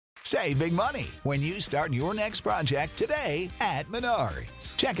Save big money when you start your next project today at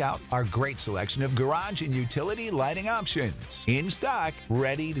Menards. Check out our great selection of garage and utility lighting options. In stock,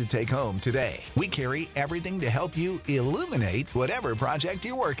 ready to take home today. We carry everything to help you illuminate whatever project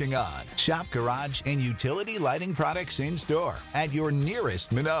you're working on. Shop garage and utility lighting products in store at your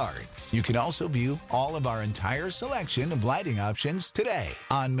nearest Menards. You can also view all of our entire selection of lighting options today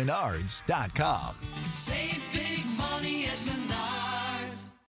on Menards.com. Save big money at Menards.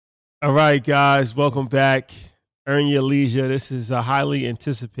 All right, guys, welcome back. Earn Your Leisure. This is a highly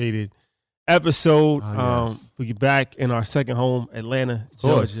anticipated episode. Yes. We get back in our second home, Atlanta,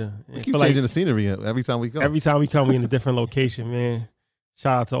 Georgia. We keep changing the scenery every time we come. Every time we come, we in a different location, man.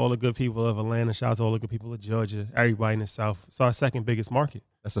 Shout out to all the good people of Atlanta. Shout out to all the good people of Georgia. Everybody in the South. It's our second biggest market.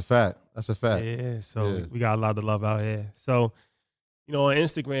 That's a fact. That's a fact. Yeah, so we got a lot of love out here. So, you know, on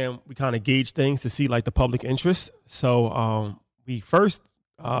Instagram, we kind of gauge things to see like the public interest. So we first,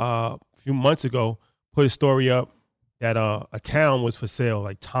 a few months ago, put a story up that a town was for sale,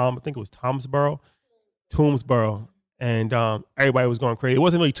 like I think it was Toomsboro. And everybody was going crazy. It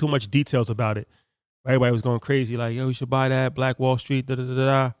wasn't really too much details about it. Everybody was going crazy, like, yo, you should buy that, Black Wall Street,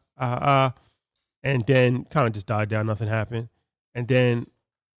 da-da-da-da, and then kind of just died down, nothing happened. And then,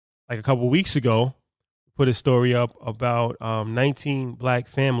 like a couple of weeks ago, put a story up about 19 black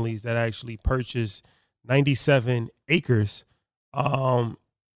families that actually purchased 97 acres,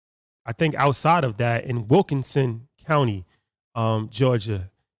 I think outside of that, in Wilkinson County,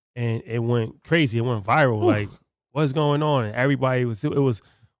 Georgia. And it went crazy. It went viral. Oof. Like, what's going on? And everybody it was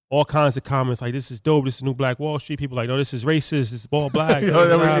all kinds of comments like, this is dope. This is new Black Wall Street. People like, no, this is racist. This is all black.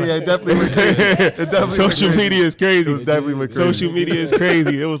 It definitely went crazy. Social media is crazy. It was definitely went crazy. Social media is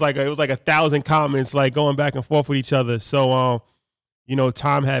crazy. It was like 1,000 comments like going back and forth with each other. So, you know,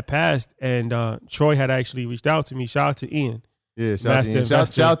 time had passed and Troy had actually reached out to me. Shout out to Ian. Yeah,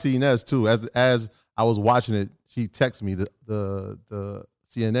 shout out to Inez too. As I was watching it, she texted me the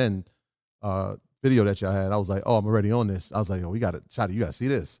CNN video that y'all had. I was like, oh, I'm already on this. I was like, oh, you gotta see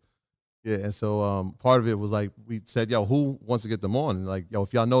this. Yeah, and so part of it was like we said, yo, who wants to get them on? And like, yo,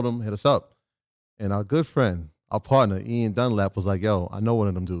 if y'all know them, hit us up. And our good friend, our partner, Ian Dunlap, was like, yo, I know one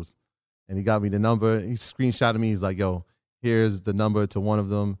of them dudes. And he got me the number. He screenshotted me. He's like, yo, here's the number to one of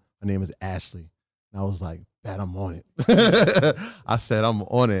them. Her name is Ashley. And I was like, bet I'm on it. I said, I'm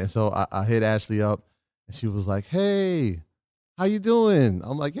on it. And so I hit Ashley up, and she was like, hey, how you doing?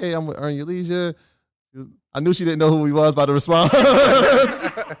 I'm like, hey, I'm with Earn Your Leisure. I knew she didn't know who he was by the response.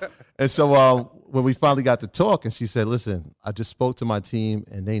 And so when we finally got to talk, and she said, listen, I just spoke to my team,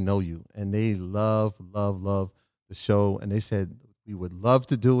 and they know you, and they love the show, and they said we would love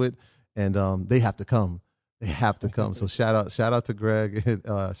to do it, and they have to come. They have to come. So shout out to Greg, and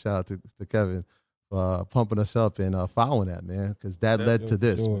shout out to Kevin for pumping us up and following that, man, because that led to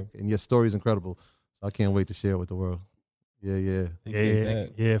this. Sure. And your story is incredible. So I can't wait to share it with the world.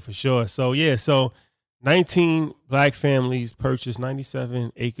 Yeah, for sure. So 19 black families purchased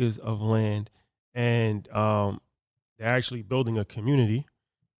 97 acres of land, and they're actually building a community.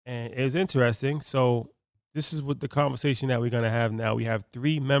 And it was interesting. So this is what the conversation that we're going to have now. We have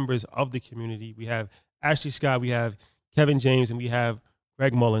 3 members of the community. We have Ashley Scott, we have Kevin James, and we have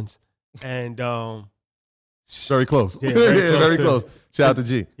Greg Mullins. And very close. Yeah, very close. Shout out to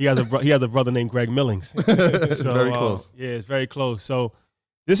G. He has a brother named Greg Millings. So, very close. Yeah, it's very close. So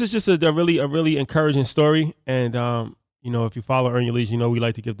this is just a really encouraging story. And you know, if you follow Earn Your Leisure, you know we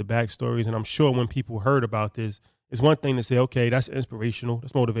like to give the backstories. And I'm sure when people heard about this, it's one thing to say, okay, that's inspirational,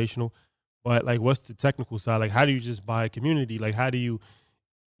 that's motivational. But like, what's the technical side? Like, how do you just buy a community? Like, how do you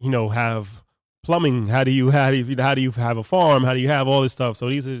have plumbing? How do you have a farm? How do you have all this stuff? So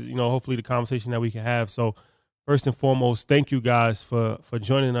these are, hopefully the conversation that we can have. So first and foremost, thank you guys for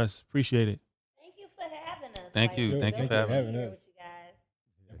joining us. Appreciate it. Thank you for having us. Thank you for having us.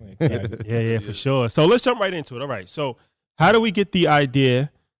 Yeah, for sure. So let's jump right into it. All right. So how do we get the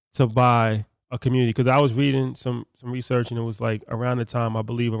idea to buy a community? Because I was reading some research, and it was like around the time, I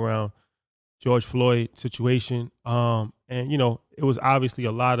believe, around George Floyd situation. And, it was obviously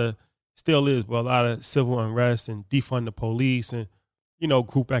still is, but a lot of civil unrest and defund the police and,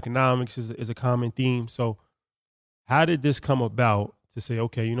 group economics is a common theme. So how did this come about to say,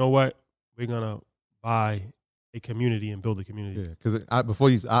 okay, you know what? We're going to buy a community and build a community? Yeah,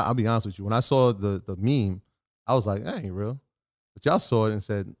 because I'll be honest with you. When I saw the meme, I was like, that ain't real. But y'all saw it and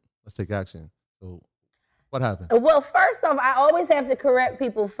said, let's take action. So what happened? Well, first off, I always have to correct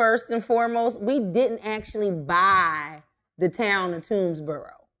people first and foremost. We didn't actually buy the town of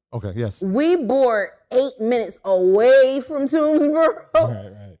Toomsboro. Okay, yes. We bought 8 minutes away from Toomsboro.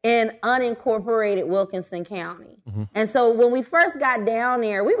 Right. in unincorporated Wilkinson County. And so when we first got down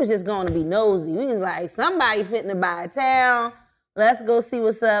there, we was just going to be nosy. We was like, somebody fitting to buy a town. Let's go see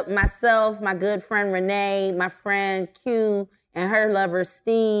what's up. Myself, my good friend Renee, my friend Q, and her lover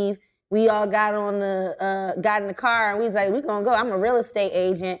Steve. We all got in the car and we was like, we're gonna go. I'm a real estate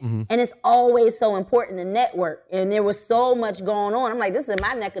agent. And it's always so important to network. And there was so much going on. I'm like, this is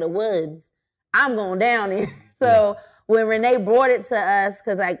my neck of the woods. I'm going down there. So when Renee brought it to us,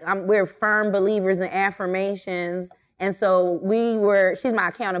 because we're firm believers in affirmations. And so she's my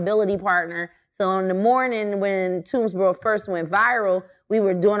accountability partner. So in the morning when Toomsboro first went viral, we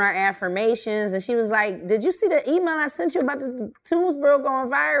were doing our affirmations and she was like, did you see the email I sent you about the Toomsboro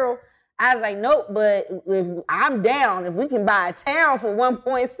going viral? I was like, nope, but if I'm down, if we can buy a town for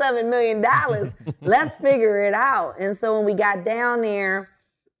 $1.7 million, let's figure it out. And so when we got down there,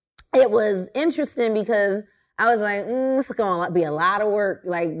 it was interesting because I was like, it's going to be a lot of work.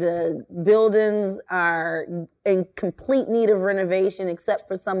 Like the buildings are in complete need of renovation except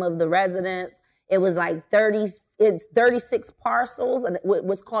for some of the residents. It was like 36 parcels, and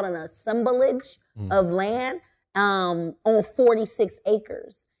what's called an assemblage of land on 46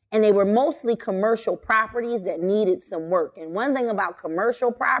 acres. And they were mostly commercial properties that needed some work. And one thing about commercial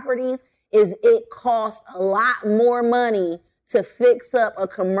properties is it costs a lot more money to fix up a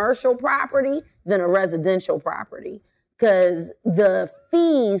commercial property than a residential property, because the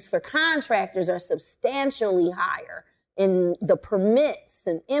fees for contractors are substantially higher, and the permits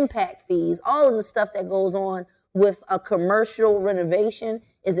and impact fees, all of the stuff that goes on with a commercial renovation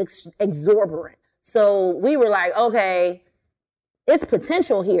is exorbitant. So we were like, okay, it's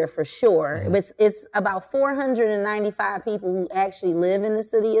potential here for sure. It's about 495 people who actually live in the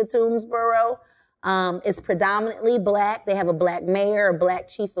city of Toomsboro. It's predominantly Black. They have a Black mayor, a Black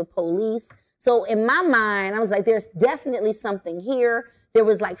chief of police. So in my mind, I was like, there's definitely something here. There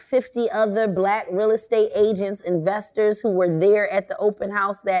was like 50 other Black real estate agents, investors who were there at the open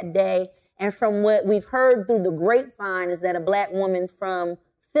house that day. And from what we've heard through the grapevine is that a Black woman from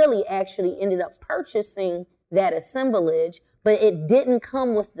Philly actually ended up purchasing that assemblage, but it didn't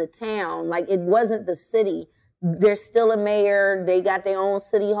come with the town. Like, it wasn't the city. There's still a mayor. They got their own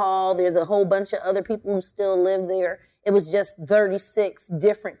city hall. There's a whole bunch of other people who still live there. It was just 36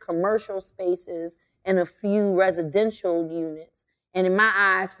 different commercial spaces and a few residential units. And in my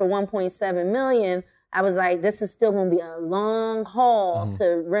eyes, for $1.7 million, I was like, this is still going to be a long haul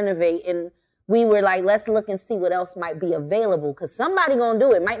to renovate. And we were like, let's look and see what else might be available, because somebody going to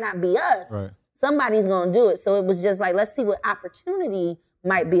do it. Might not be us. Right. Somebody's going to do it. So it was just like, let's see what opportunity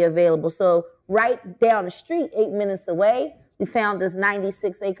might be available. So right down the street, 8 minutes away, we found this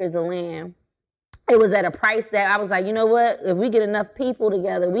 96 acres of land. It was at a price that I was like, you know what? If we get enough people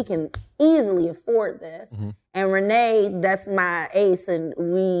together, we can easily afford this. And Renee, that's my ace, and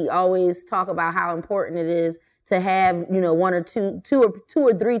we always talk about how important it is to have, one or two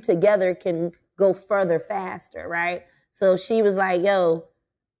or three together can go further faster, right? So she was like, yo,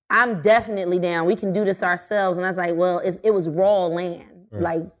 I'm definitely down. We can do this ourselves. And I was like, well, it was raw land,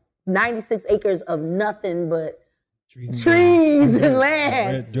 like 96 acres of nothing but trees and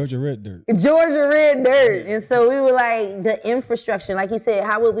land. Georgia red dirt. Georgia red dirt. And so we were like, the infrastructure, like you said,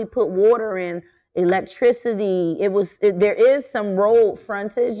 how would we put water in, electricity? There is some road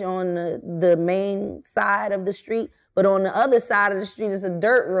frontage on the main side of the street, but on the other side of the street is a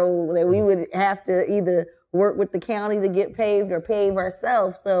dirt road that we would have to either work with the county to get paved or pave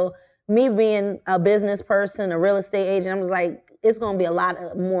ourselves. So me being a business person, a real estate agent, I was like, it's going to be a lot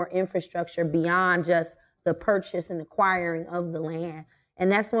of more infrastructure beyond just the purchase and acquiring of the land.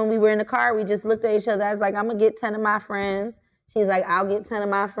 And that's when we were in the car, we just looked at each other. I was like, I'm going to get 10 of my friends. She's like, I'll get 10 of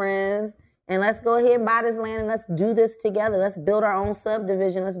my friends. And let's go ahead and buy this land and let's do this together. Let's build our own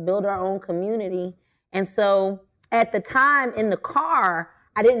subdivision. Let's build our own community. And so at the time in the car,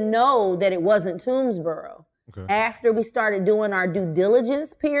 I didn't know that it wasn't Toomsboro. Okay. After we started doing our due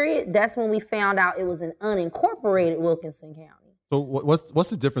diligence period, that's when we found out it was an unincorporated Wilkinson County. So what's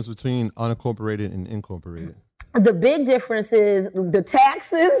the difference between unincorporated and incorporated? The big difference is the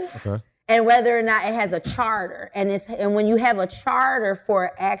taxes and whether or not it has a charter. And when you have a charter for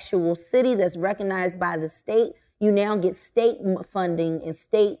an actual city that's recognized by the state, you now get state funding and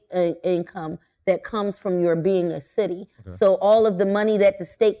state income that comes from your being a city. Okay. So all of the money that the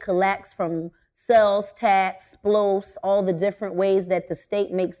state collects from sales tax, SPLOS, all the different ways that the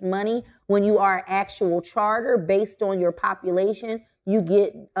state makes money, when you are an actual charter based on your population, you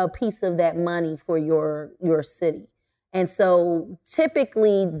get a piece of that money for your city. And so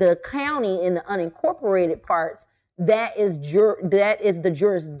typically the county in the unincorporated parts, that is the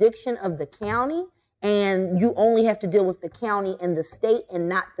jurisdiction of the county, and you only have to deal with the county and the state and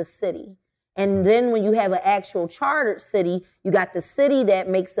not the city. And then when you have an actual chartered city, you got the city that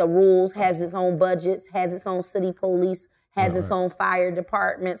makes the rules, has its own budgets, has its own city police, has its own fire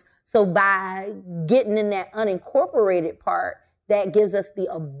departments. So by getting in that unincorporated part, that gives us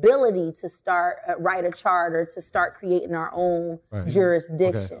the ability to start write a charter to start creating our own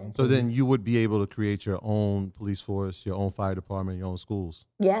jurisdiction. Okay. So then you would be able to create your own police force, your own fire department, your own schools.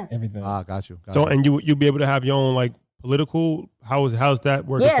 Yes. Everything. Got you. So and you'd be able to have your own like political. How's that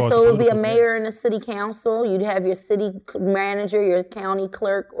working? Yeah, so it would be a mayor and a city council. You'd have your city manager, your county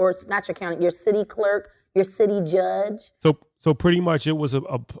clerk, or it's not your county, your city clerk, your city judge. So pretty much it was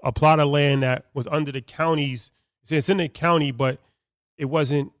a plot of land that was under the county's. It's in the county, but it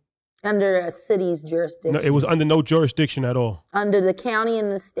wasn't under a city's jurisdiction. No, it was under no jurisdiction at all. Under the county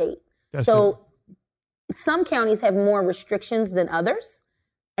and the state. So some counties have more restrictions than others.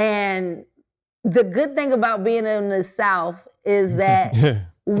 And the good thing about being in the South is that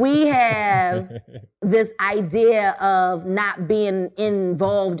we have this idea of not being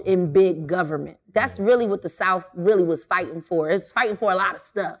involved in big government. That's really what the South really was fighting for. It's fighting for a lot of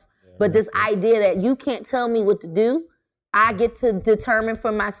stuff. But this idea that you can't tell me what to do, I get to determine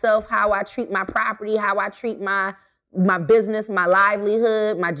for myself how I treat my property, how I treat my business, my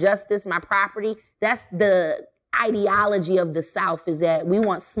livelihood, my justice, my property. That's the ideology of the South, is that we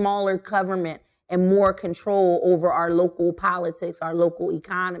want smaller government and more control over our local politics, our local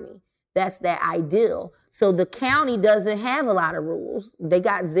economy. That's that ideal. So the county doesn't have a lot of rules. They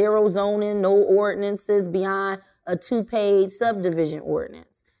got zero zoning, no ordinances beyond a 2-page subdivision ordinance.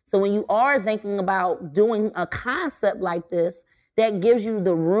 So when you are thinking about doing a concept like this, that gives you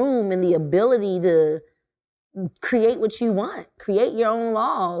the room and the ability to create what you want, create your own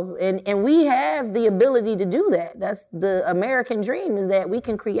laws. And we have the ability to do that. That's the American dream, is that we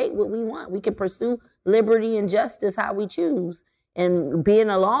can create what we want. We can pursue liberty and justice how we choose. And being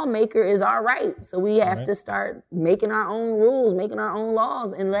a lawmaker is our right. So we have to start making our own rules, making our own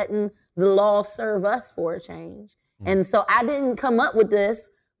laws, and letting the law serve us for a change. And so I didn't come up with this.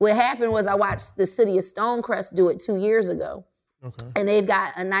 What happened was I watched the city of Stonecrest do it 2 years ago. Okay. And they've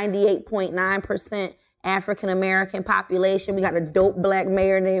got a 98.9% African-American population. We got a dope black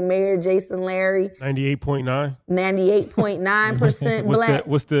mayor named Mayor Jason Larry. 98.9? 98.9% black.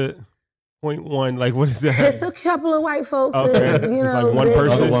 What's the 0.1? Like, what is that? It's a couple of white folks. Okay. That, just like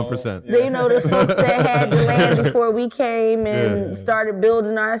 1%? 1%. The folks that had the land before we came and started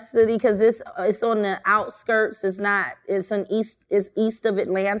building our city, because it's on the outskirts. It's east of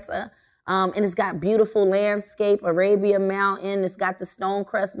Atlanta. And it's got beautiful landscape, Arabia Mountain. It's got the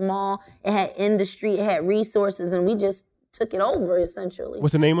Stonecrest Mall. It had industry. It had resources, and we just took it over, essentially.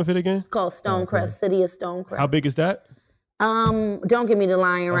 What's the name of it again? It's called Stonecrest, City of Stonecrest. How big is that? Don't give me the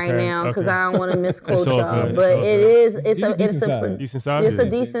line right now, because I don't want to misquote y'all. Good. But it's a decent size. It's a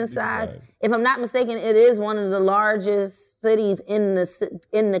decent size. If I'm not mistaken, it is one of the largest cities in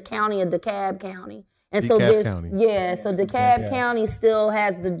the county of DeKalb County. And so so DeKalb County still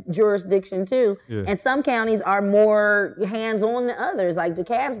has the jurisdiction too. Yeah. And some counties are more hands-on than others. Like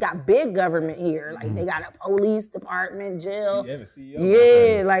DeKalb's got big government here. Like they got a police department, jail.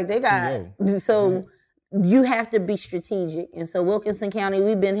 Yeah, like they got so you have to be strategic. And so Wilkinson County,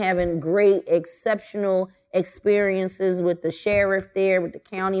 we've been having great, exceptional experiences with the sheriff there, with the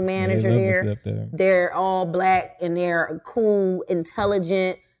county manager there. They're all black and they're cool,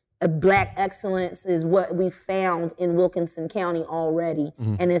 intelligent. Black excellence is what we found in Wilkinson County already.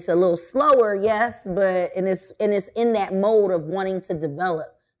 And it's a little slower, yes, but it's in that mode of wanting to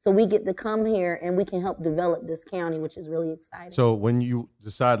develop. So we get to come here and we can help develop this county, which is really exciting. So when you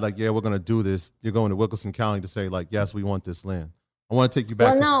decide, like, yeah, we're going to do this, you're going to Wilkinson County to say, like, yes, we want this land. I want to take you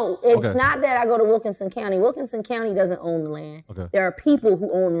back no, it's not that I go to Wilkinson County. Wilkinson County doesn't own the land. Okay. There are people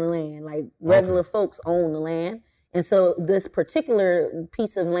who own the land, like regular folks own the land. And so this particular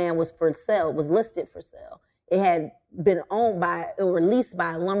piece of land was for sale, was listed for sale. It had been owned by, or leased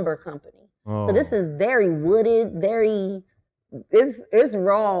by a lumber company. So this is very wooded, it's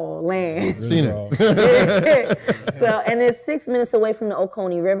raw land. Seen it. And it's 6 minutes away from the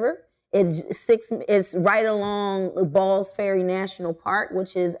Oconee River. It's right along Balls Ferry National Park,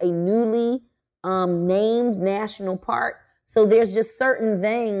 which is a newly named national park. So there's just certain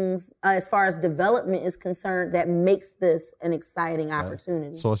things as far as development is concerned that makes this an exciting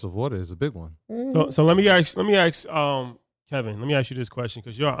opportunity. Source of water is a big one. So let me ask Kevin, let me ask you this question,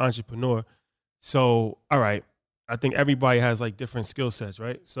 because you're an entrepreneur. So, all right, I think everybody has like different skill sets,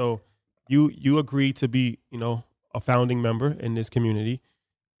 right? So you agreed to be, a founding member in this community.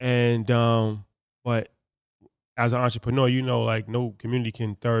 And but as an entrepreneur, like no community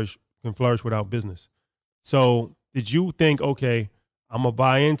can can flourish without business. So did you think, okay, I'm gonna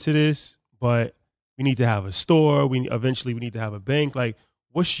buy into this, but we need to have a store. We need to have a bank. Like,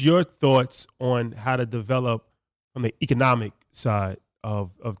 what's your thoughts on how to develop from the economic side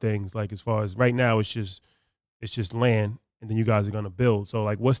of things? Like, as far as right now, it's just land, and then you guys are gonna build. So,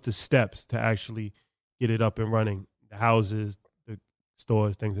 like, what's the steps to actually get it up and running? The houses, the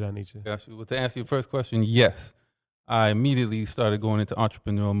stores, things of that nature. Got you. Well, to answer your first question, yes. I immediately started going into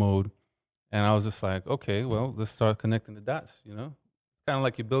entrepreneurial mode, and I was just like, okay, well, let's start connecting the dots, you know? Kind of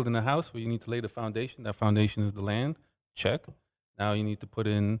like you're building a house where you need to lay the foundation. That foundation is the land. Check. Now you need to put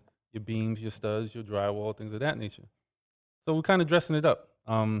in your beams, your studs, your drywall, things of that nature. So we're kind of dressing it up.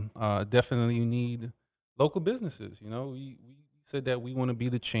 Definitely you need local businesses, you know? We said that we want to be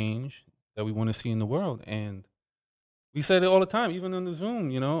the change that we want to see in the world, and we said it all the time, even on the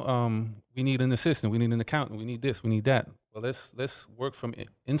Zoom, you know, we need an assistant, we need an accountant, we need this, we need that. Well, let's work from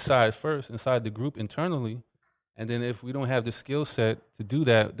inside first, inside the group internally. And then if we don't have the skill set to do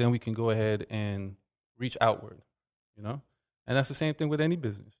that, then we can go ahead and reach outward, you know? And that's the same thing with any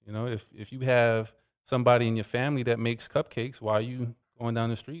business. You know, if you have somebody in your family that makes cupcakes, why are you going down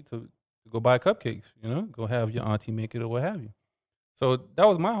the street to go buy cupcakes? You know, go have your auntie make it or what have you. So that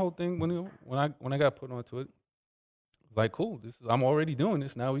was my whole thing when I got put onto it. Like, cool, I'm already doing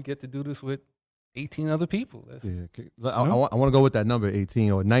this. Now we get to do this with 18 other people. I want to go with that number 18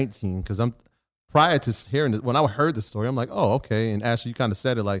 or 19 because prior to hearing this, when I heard the story, I'm like, oh, okay. And Ashley, you kind of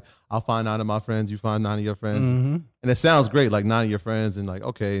said it like, I'll find 9 of my friends, you find 9 of your friends. Mm-hmm. And it sounds great, like 9 of your friends, and like,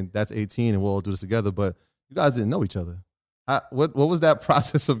 okay, that's 18 and we'll all do this together. But you guys didn't know each other. What was that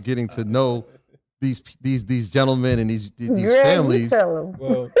process of getting to know these gentlemen and these Greg, families? you tell 'em.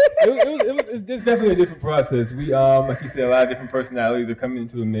 Well, it's definitely a different process. We like you said, a lot of different personalities are coming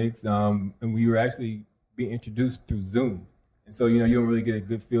into the mix, and we were actually being introduced through Zoom. And so, you know, you don't really get a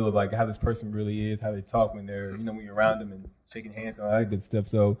good feel of like how this person really is, how they talk when they're, you know, when you're around them and shaking hands and all that good stuff.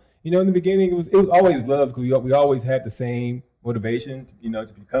 So, you know, in the beginning, it was always love because we always had the same motivation, you know,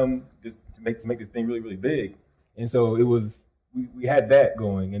 to become this, to make this thing really, really big. And so it was, we had that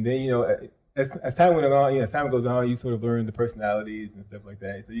going. And then, you know, as time went on, you know, as time goes on, you sort of learn the personalities and stuff like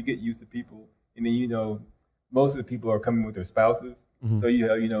that. So you get used to people, and then, you know, most of the people are coming with their spouses. Mm-hmm. So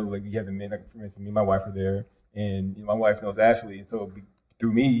you know, like you have the men, like for instance, me and my wife are there. And you know, my wife knows Ashley, and so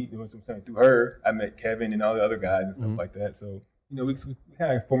through me, you know, through her, I met Kevin and all the other guys and stuff like that. So you know, we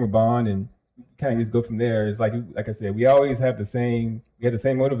kind of form a bond, and we kind of just go from there. It's like I said, we always have the same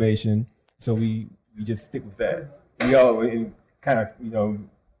motivation, so we just stick with that. We all kind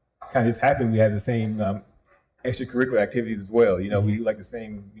of just happen. We have the same extracurricular activities as well. You know, we like the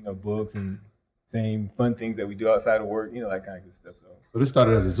same books and same fun things that we do outside of work. You know, that kind of good stuff. So this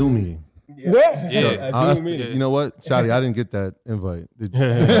started as a Zoom meeting. Yeah. You know what, Shotty, I didn't get that invite. Did you?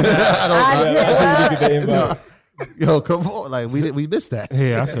 I didn't get the invite. Yo, come on, like we missed that.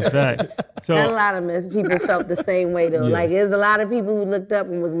 Yeah, that's a fact. So And a lot of people felt the same way though. Yes. Like there's a lot of people who looked up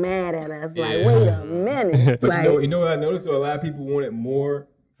and was mad at us. Like, wait a minute. But like, you know what I noticed? Though, a lot of people wanted more.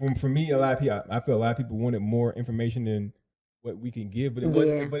 For me, I felt a lot of people wanted more information than what we can give. But it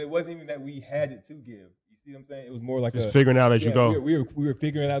wasn't even that we had it to give. You see what I'm saying? It was more like just figuring out as you go. We were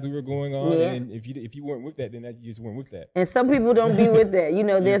figuring out as we were going on, Yeah. and if you weren't with that, then you just weren't with that. and some people don't be with that. You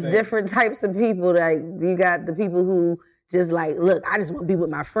know, there's what I'm saying? different types of people. Like you got the people who just like, look, I just want to be with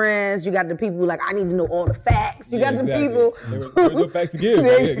my friends. You got the people who like, I need to know all the facts. You got the people. There was no facts to give.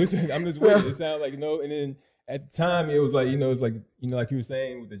 I'm just waiting. It sounded like and then at the time it was like like you were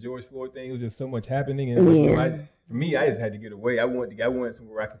saying with the George Floyd thing, it was just so much happening, and it's like, for me, I just had to get away. I wanted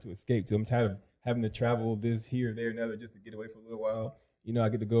somewhere I could escape to. I'm tired of having to travel this here, there, and other just to get away for a little while. You know, I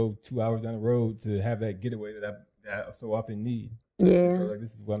get to go 2 hours down the road to have that getaway that I so often need. Yeah. So like,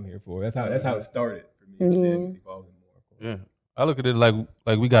 this is what I'm here for. That's how it started for me. And then it evolved more. Yeah, I look at it like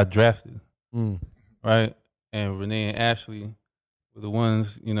we got drafted, right? And Renee and Ashley were the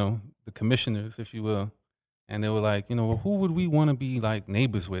ones, you know, the commissioners, if you will. And they were like, you know, who would we want to be like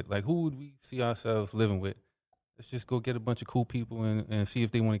neighbors with? Like, who would we see ourselves living with? Let's just go get a bunch of cool people and see if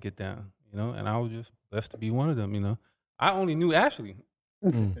they want to get down. You know, and I was just blessed to be one of them, you know. I only knew Ashley.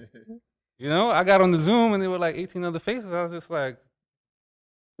 You know, I got on the Zoom and there were like 18 other faces. I was just like,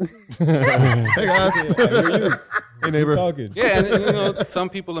 Hey guys. Hey neighbor. Talking. yeah, and you know, some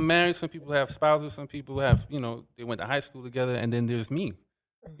people are married, some people have spouses, some people have, you know, they went to high school together, and then there's me,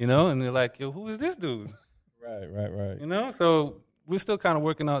 you know, and they're like, yo, who is this dude? Right. You know, so we're still kind of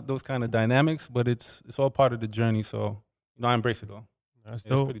working out those kind of dynamics, but it's all part of the journey. So, you know, I embrace it all. that's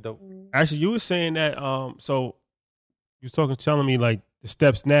It's dope. pretty dope. Actually, you were saying that. So you was telling me like the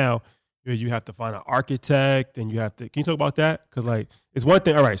steps now. You have to find an architect, and you have to. Can you talk about that? Because like it's one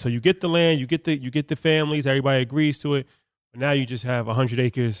thing. All right, so you get the land, you get the families, everybody agrees to it, but now you just have 100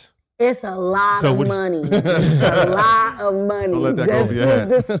 acres. It's a lot of money. It's a lot of money. Don't let that go over your head.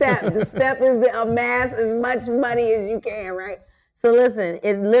 The step. The step is to amass as much money as you can, right? So listen,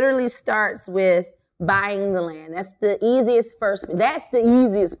 it literally starts with buying the land. That's the easiest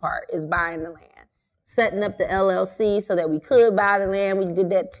part is buying the land. Setting up the LLC so that we could buy the land. We did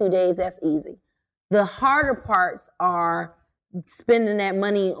that 2 days. That's easy. The harder parts are spending that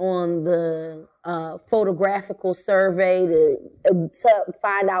money on the photographical survey to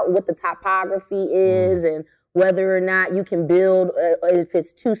find out what the topography is and whether or not you can build. If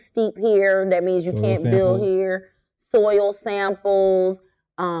it's too steep here, that means you can't build here. Soil samples,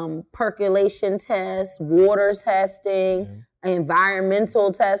 percolation tests, water testing,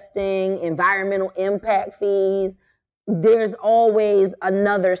 environmental testing, environmental impact fees. There's always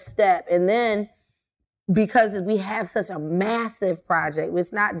another step. And then because we have such a massive project,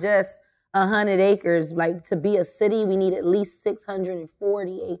 it's not just 100 acres. Like to be a city, we need at least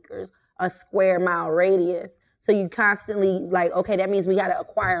 640 acres, a square mile radius. So you constantly like, okay, that means we got to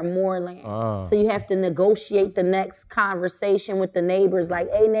acquire more land. So you have to negotiate the next conversation with the neighbors. Like,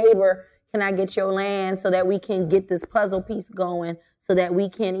 hey, neighbor, can I get your land so that we can get this puzzle piece going so that we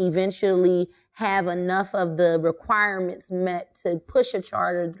can eventually have enough of the requirements met to push a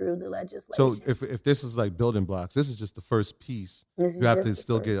charter through the legislation. So if this is like building blocks, this is just the first piece. You have to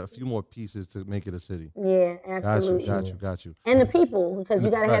still get a few more pieces to make it a city. Yeah, absolutely. Got you. And the people, because you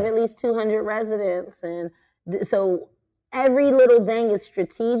got to have at least 200 residents. And so every little thing is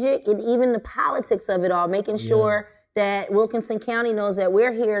strategic, and even the politics of it all, making sure that Wilkinson County knows that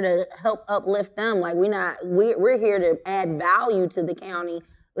we're here to help uplift them. Like we're here to add value to the county.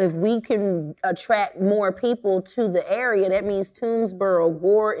 If we can attract more people to the area, that means Toomsboro,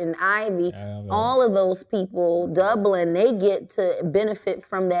 Gorton, Ivy, all of those people, Dublin, they get to benefit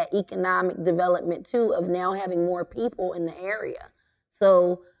from that economic development too of now having more people in the area.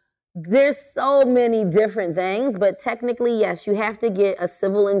 So there's so many different things, but technically, yes, you have to get a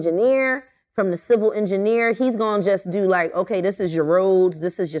civil engineer. From the civil engineer, he's going to just do like, okay, this is your roads,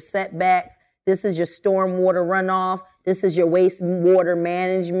 this is your setbacks, this is your stormwater runoff, this is your wastewater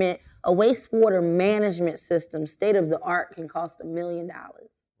management. A wastewater management system, state of the art, can cost $1 million.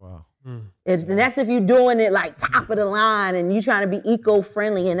 Wow. And that's if you're doing it like top of the line and you're trying to be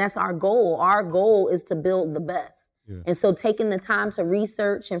eco-friendly, and that's our goal. Our goal is to build the best. And so taking the time to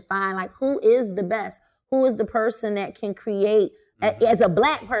research and find like who is the best, who is the person that can create as a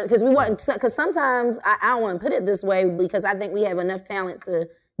black person, because sometimes I don't want to put it this way because I think we have enough talent to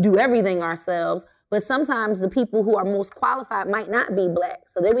do everything ourselves, but sometimes the people who are most qualified might not be black.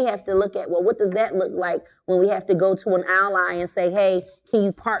 So then we have to look at, well, what does that look like when we have to go to an ally and say, hey, can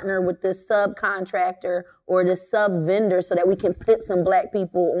you partner with this subcontractor or this sub vendor so that we can put some black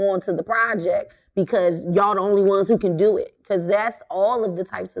people onto the project because y'all the only ones who can do it? Because that's all of the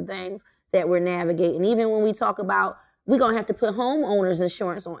types of things that we're navigating. Even when we talk about we're going to have to put homeowners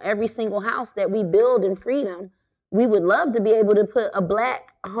insurance on every single house that we build in Freedom. We would love to be able to put a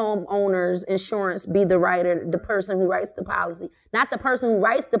black homeowner's insurance be the writer, the person who writes the policy. Not the person who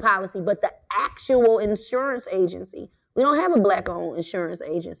writes the policy, but the actual insurance agency. We don't have a black-owned insurance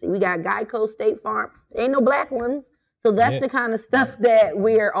agency. We got Geico, State Farm. There ain't no black ones. So that's the kind of stuff that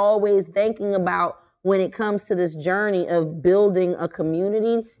we're always thinking about when it comes to this journey of building a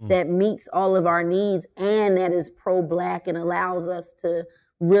community that meets all of our needs and that is pro-black and allows us to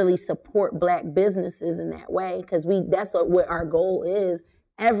really support black businesses in that way. Because that's what our goal is.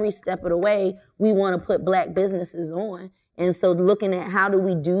 Every step of the way, we want to put black businesses on. And so looking at how do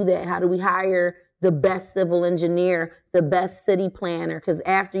we do that? How do we hire the best civil engineer, the best city planner? Because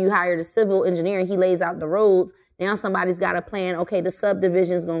after you hire the civil engineer, he lays out the roads. Now somebody's got to plan, okay, the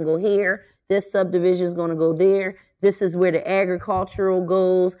subdivision is going to go here. This subdivision is going to go there. This is where the agricultural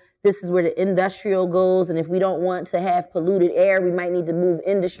goes. This is where the industrial goes. And if we don't want to have polluted air, we might need to move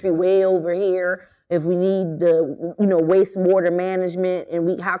industry way over here. If we need the, wastewater management,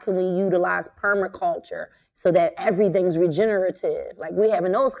 and how can we utilize permaculture so that everything's regenerative? Like we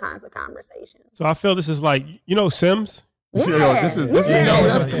having those kinds of conversations. So I feel this is like, Sims? Yeah. This is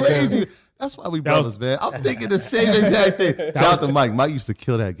that's crazy. That's why we brothers, man. I'm thinking the same exact thing. Shout out to Mike. Mike used to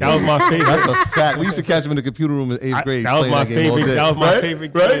kill that game. That was my favorite. That's a fact. We used to catch him in the computer room in 8th grade. That was my favorite. That was my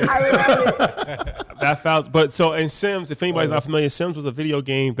favorite game. Right? I love it. But so in Sims, if anybody's not familiar, Sims was a video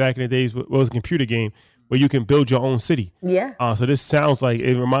game back in the days. It was a computer game where you can build your own city. Yeah. So this sounds like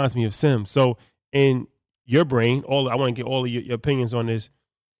it reminds me of Sims. So in your brain, I want to get all of your opinions on this.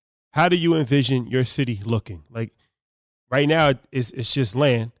 How do you envision your city looking? Like right now, it's just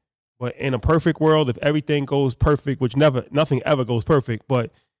land. But in a perfect world, if everything goes perfect, which nothing ever goes perfect,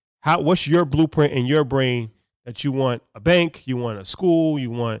 but what's your blueprint in your brain that you want a bank, you want a school, you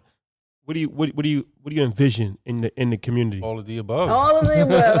want what do you envision in the community? All of the above. All of the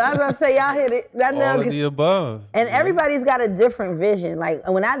above. I was gonna say y'all hit it. All of the above. And everybody's got a different vision. Like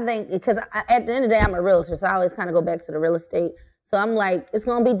when I think, because at the end of the day, I'm a realtor, so I always kind of go back to the real estate. So I'm like, it's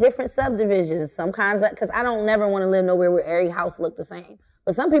gonna be different subdivisions. Some kinds of, because I don't never want to live nowhere where every house look the same.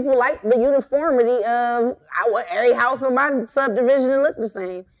 But some people like the uniformity of I want every house in my subdivision to look the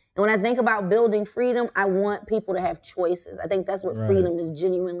same. And when I think about building freedom, I want people to have choices. I think that's what freedom is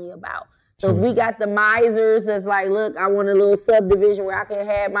genuinely about. So if we got the misers that's like, look, I want a little subdivision where I can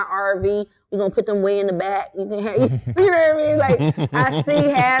have my RV. We're going to put them way in the back. You can have, you know what I mean? Like, I see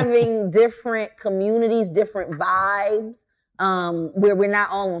having different communities, different vibes, where we're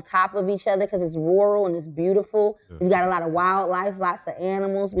not all on top of each other because it's rural and it's beautiful. We've got a lot of wildlife, lots of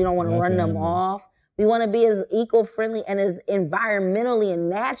animals. We don't want to run them off. We want to be as eco-friendly and as environmentally and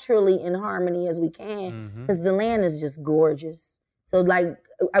naturally in harmony as we can because the land is just gorgeous. So, like,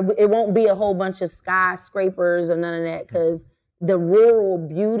 it won't be a whole bunch of skyscrapers or none of that because the rural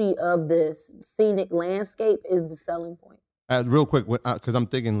beauty of this scenic landscape is the selling point. Real quick, because I'm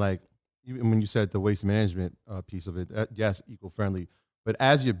thinking, like, even when you said the waste management piece of it, yes, eco-friendly. But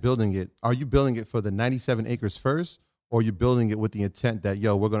as you're building it, are you building it for the 97 acres first, or are you building it with the intent that,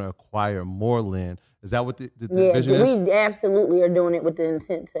 we're going to acquire more land? Is that what the vision is? We absolutely are doing it with the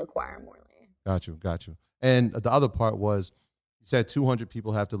intent to acquire more land. Got you. And the other part was, you said 200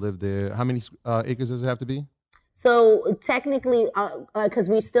 people have to live there. How many acres does it have to be? So technically, because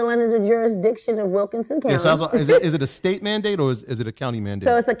we're still under the jurisdiction of Wilkinson County. Yeah, so is it a state mandate or is it a county mandate?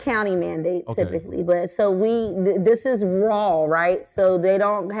 So it's a county mandate typically. But so this is raw, right? So they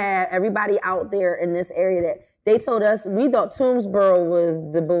don't have everybody out there in this area that they told us, we thought Toomsboro was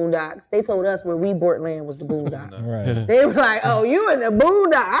the boondocks. They told us where we bought land was the boondocks. Right. They were like, oh, you in the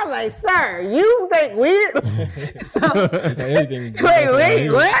boondocks. I was like, sir, you think wait,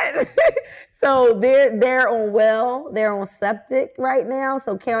 what? So they're on they're on septic right now.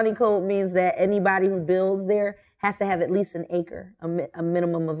 So county code means that anybody who builds there has to have at least an acre, a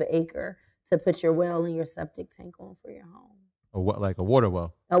minimum of an acre to put your well and your septic tank on for your home. Like a water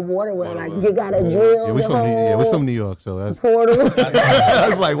well? A water well. Like you got to drill we're from New York, so that's... Portal. I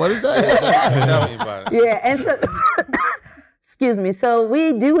was like, what is that? Tell me about it. Yeah, and so... excuse me. So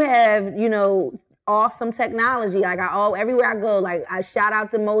we do have, awesome technology. Like everywhere I go, like I shout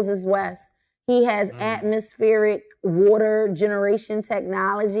out to Moses West. He has atmospheric water generation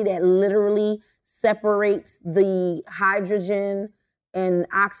technology that literally separates the hydrogen and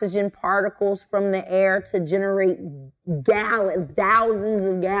oxygen particles from the air to generate thousands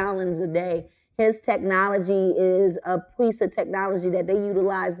of gallons a day. His technology is a piece of technology that they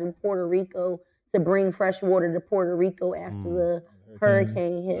utilized in Puerto Rico to bring fresh water to Puerto Rico after the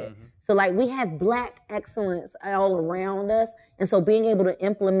hurricane hit. So like we have Black excellence all around us. And so being able to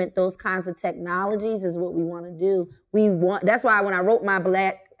implement those kinds of technologies is what we want to do. That's why when I wrote my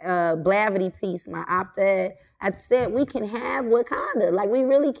Blavity piece, my op-ed, I said we can have Wakanda. Like we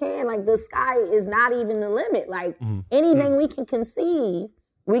really can. Like the sky is not even the limit. Like anything we can conceive,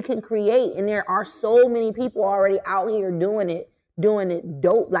 we can create. And there are so many people already out here doing it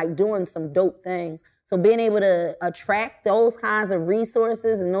dope, like doing some dope things. So being able to attract those kinds of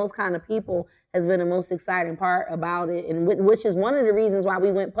resources and those kind of people has been the most exciting part about it, and which is one of the reasons why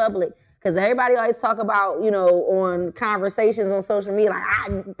we went public. Because everybody always talk about, on conversations on social media,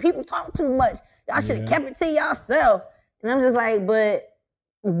 like, people talk too much. Y'all should have kept it to yourself. And I'm just like, but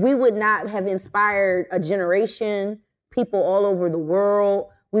we would not have inspired a generation, people all over the world.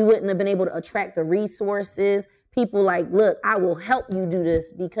 We wouldn't have been able to attract the resources. People like, look, I will help you do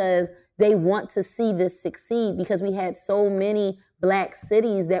this because they want to see this succeed, because we had so many Black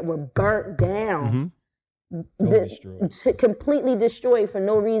cities that were burnt down, completely destroyed for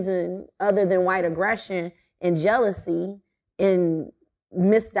no reason other than white aggression and jealousy and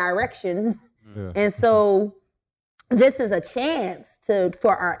misdirection. Yeah. And so this is a chance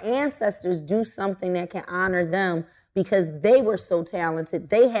for our ancestors do something that can honor them, because they were so talented.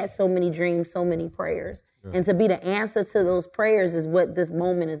 They had so many dreams, so many prayers. Yeah. And to be the answer to those prayers is what this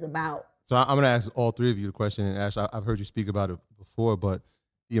moment is about. So I'm going to ask all three of you the question, and Ash, I've heard you speak about it before, but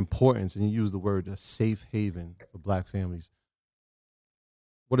the importance, and you use the word, a safe haven for Black families.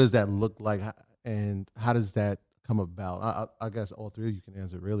 What does that look like, and how does that come about? I guess all three of you can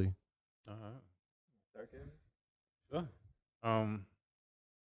answer, really. Sure. All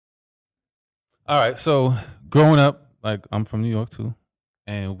right, so growing up, like I'm from New York too,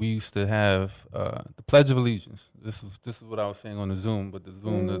 and we used to have the Pledge of Allegiance. This is what I was saying on the Zoom, but the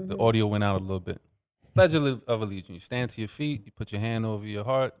Zoom the audio went out a little bit. Pledge of Allegiance. You stand to your feet. You put your hand over your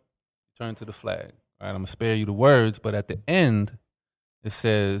heart. Turn to the flag. All right, I'm gonna spare you the words, but at the end, it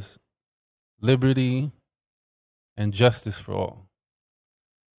says, "Liberty and justice for all."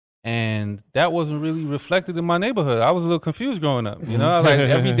 And that wasn't really reflected in my neighborhood. I was a little confused growing up. You know, like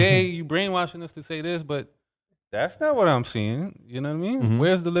every day you brainwashing us to say this, but that's not what I'm seeing. You know what I mean? Mhm.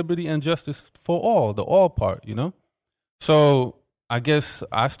 Where's the liberty and justice for all, the all part, you know? So I guess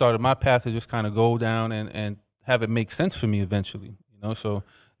I started my path to just kind of go down and have it make sense for me eventually, you know? So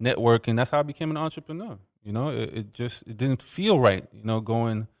networking, that's how I became an entrepreneur. You know, it didn't feel right, you know,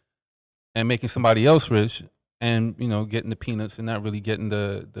 going and making somebody else rich and, you know, getting the peanuts and not really getting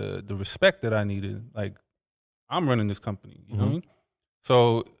the respect that I needed. Like, I'm running this company, you know what I mean?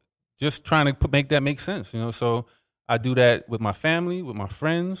 So just trying to make that make sense, you know? So I do that with my family, with my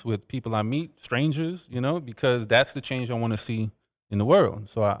friends, with people I meet, strangers, you know, because that's the change I want to see in the world.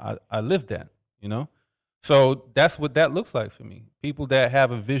 So I live that, you know? So that's what that looks like for me. People that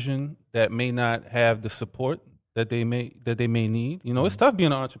have a vision that may not have the support that they may need. You know, it's tough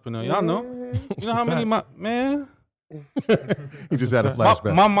being an entrepreneur. Y'all know. You know how many man. He just had a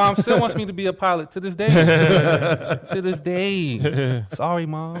flashback. My mom still wants me to be a pilot to this day. To this day. Sorry,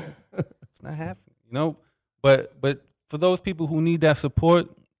 Mom. It's not happening. You know, but for those people who need that support,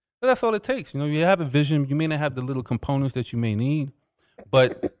 that's all it takes. You know, you have a vision. You may not have the little components that you may need,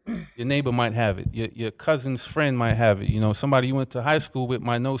 but your neighbor might have it. Your cousin's friend might have it. You know, somebody you went to high school with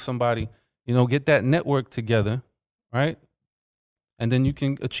might know somebody. You know, get that network together, right? And then you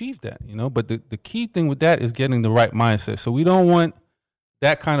can achieve that, you know. But the key thing with that is getting the right mindset. So we don't want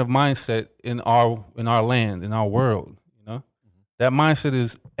that kind of mindset in our land, in our world, you know. That mindset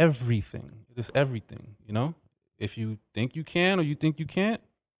is everything. It is everything, you know. If you think you can or you think you can't,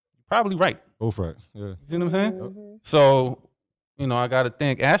 you're probably right. Go for it. Yeah. You see what I'm saying? So, you know, I got to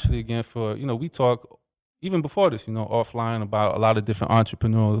thank Ashley again for, you know, we talk even before this, you know, offline about a lot of different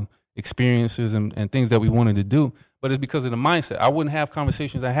entrepreneurial experiences and things that we wanted to do, but it's because of the mindset. I wouldn't have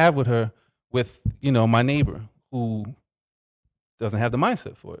conversations I have with her with, you know, my neighbor who doesn't have the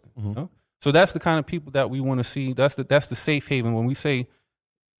mindset for it. You know? So that's the kind of people that we want to see. That's the safe haven. When we say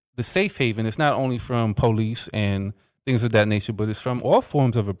the safe haven, it's not only from police and things of that nature, but it's from all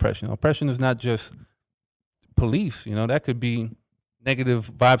forms of oppression. Oppression is not just police, you know, that could be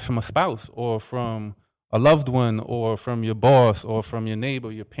negative vibes from a spouse or from a loved one or from your boss or from your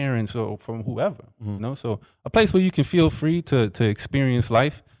neighbor, your parents, or from whoever, you know? So a place where you can feel free to experience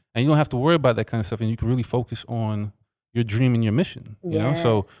life and you don't have to worry about that kind of stuff and you can really focus on your dream and your mission, you know?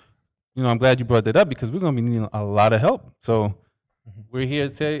 So, you know, I'm glad you brought that up because we're going to be needing a lot of help. So we're here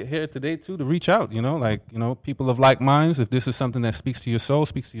today too to reach out, you know, like, you know, people of like minds. If this is something that speaks to your soul,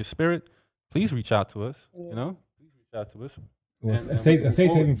 speaks to your spirit, please reach out to us, you know? Please reach out to us. Well, a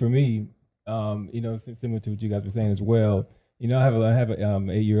safe haven for me, you know, similar to what you guys were saying as well. You know, I have a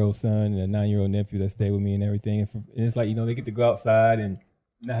 8-year-old son and a 9-year-old nephew that stay with me and everything. And it's like, you know, they get to go outside and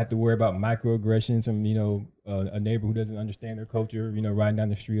not have to worry about microaggressions from, you know, a neighbor who doesn't understand their culture, you know, riding down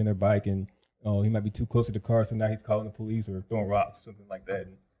the street on their bike and, he might be too close to the car, so now he's calling the police or throwing rocks or something like that.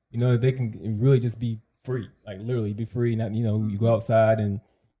 And, you know, they can really just be free, like literally be free. Not, you know, you go outside and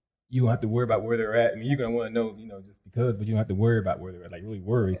you don't have to worry about where they're at. I mean, you're going to want to know, you know, just because, but you don't have to worry about where they're at, like really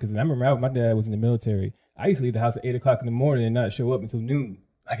worry. Because I remember my dad was in the military. I used to leave the house at 8 o'clock in the morning and not show up until noon.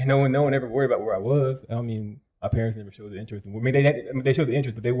 Like no one ever worried about where I was. I mean, my parents never showed the interest. I mean, they showed the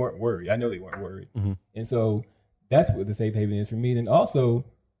interest, but they weren't worried. I know they weren't worried. And so that's what the safe haven is for me. And also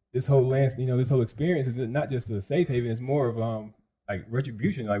this whole land, you know, this whole experience is not just a safe haven. It's more of like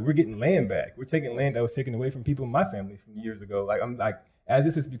retribution. Like we're getting land back. We're taking land that was taken away from people in my family from years ago. Like I'm like, as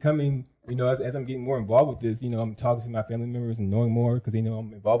this is becoming, you know, as I'm getting more involved with this, you know, I'm talking to my family members and knowing more because they know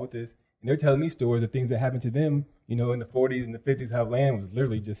I'm involved with this. And they're telling me stories of things that happened to them, you know, in the 40s and the 50s, how land was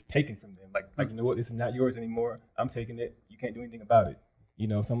literally just taken from them. Like you know what, this is not yours anymore. I'm taking it. You can't do anything about it. You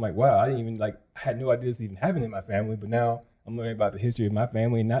know, so I'm like, wow, I had no idea this even happened in my family, but now I'm learning about the history of my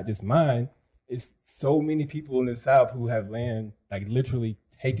family and not just mine. It's so many people in the South who have land like literally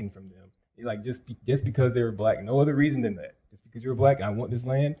taken from them. Like just because they were black, no other reason than that. Just because you're black, I want this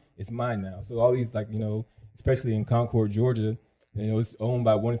land, it's mine now. So all these, like, you know, especially in Concord, Georgia, you know, it's owned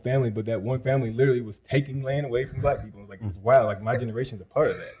by one family, but that one family literally was taking land away from black people. Like, it's wild. Like, my generation's a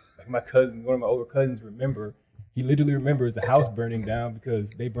part of that. Like, my cousin, one of my older cousins he literally remembers the house burning down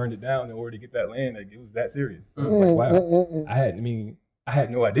because they burned it down in order to get that land. Like, it was that serious. So it's like, wow. I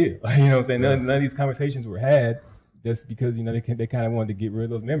had no idea. You know what I'm saying? None of these conversations were had. Just because, you know, they kind of wanted to get rid of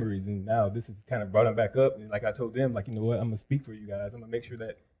those memories. And now this has kind of brought them back up. And like I told them, like, you know what, I'm going to speak for you guys. I'm going to make sure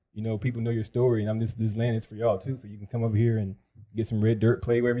that, you know, people know your story. And this land is for y'all too. So you can come over here and get some red dirt,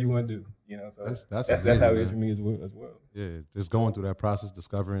 play whatever you want to do. You know, so that's amazing, how it is man. for me as well. Yeah, just going through that process,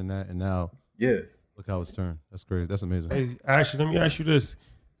 discovering that, and now Yes. look how it's turned. That's great. That's amazing. Hey, actually, let me ask you this,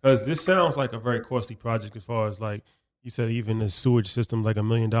 because this sounds like a very costly project as far as, like you said, even the sewage system, like $1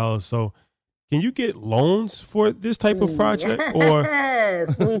 million. So can you get loans for this type of project? Or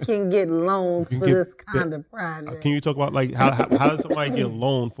Yes, we can get loans You for can this get- kind of project. can you talk about, like, how does somebody get a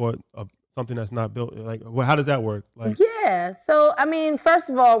loan for something that's not built? Like, how does that work? Like, Yeah. So, I mean, first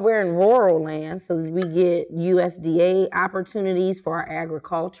of all, we're in rural land, so we get USDA opportunities for our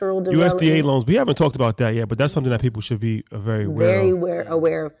agricultural development. USDA loans, we haven't talked about that yet, but that's something that people should be very aware of.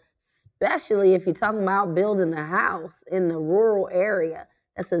 aware of, especially if you're talking about building a house in the rural area.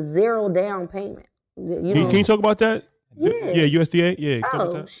 That's a 0 down payment. Can you talk about that? Yeah. Yeah, USDA? Yeah, talk about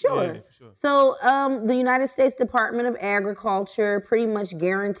Oh, that. sure. Yeah, for sure. So the United States Department of Agriculture pretty much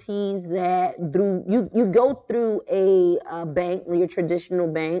guarantees that through you go through a bank, your traditional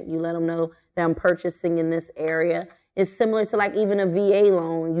bank, you let them know that I'm purchasing in this area. It's similar to like even a VA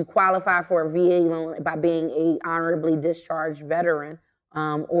loan. You qualify for a VA loan by being a honorably discharged veteran,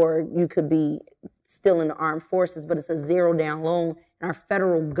 or you could be still in the armed forces, but it's a 0 down loan, and our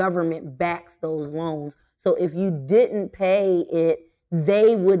federal government backs those loans. So if you didn't pay it,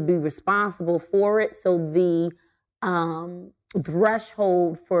 they would be responsible for it. So the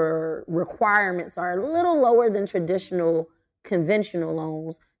threshold for requirements are a little lower than traditional conventional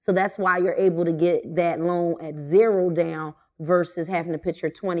loans. So that's why you're able to get that loan at 0 down versus having to put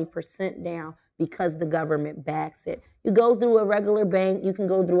your 20% down because the government backs it. You go through a regular bank, you can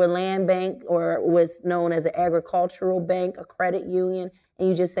go through a land bank or what's known as an agricultural bank, a credit union, and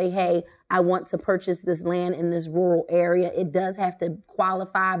you just say, hey, I want to purchase this land in this rural area. It does have to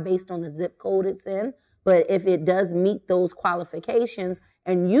qualify based on the zip code it's in, but if it does meet those qualifications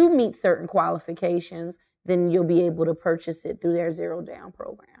and you meet certain qualifications, then you'll be able to purchase it through their 0 down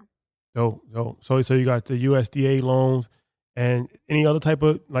program. So you got the USDA loans and any other type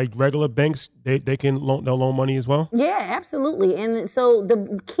of like regular banks, they'll loan money as well? Yeah, absolutely. And so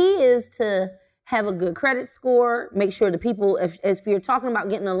the key is to have a good credit score, make sure the people, if you're talking about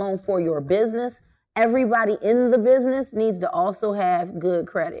getting a loan for your business, everybody in the business needs to also have good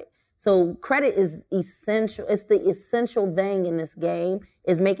credit. So credit is essential. It's the essential thing in this game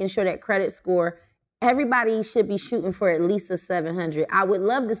is making sure that credit score, everybody should be shooting for at least a 700. I would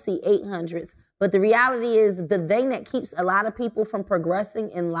love to see 800s, but the reality is the thing that keeps a lot of people from progressing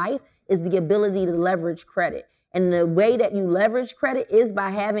in life is the ability to leverage credit. And the way that you leverage credit is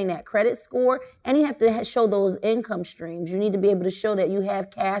by having that credit score, and you have to show those income streams. You need to be able to show that you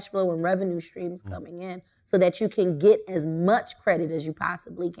have cash flow and revenue streams coming in so that you can get as much credit as you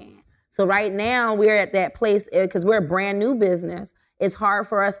possibly can. So right now we're at that place because we're a brand new business. It's hard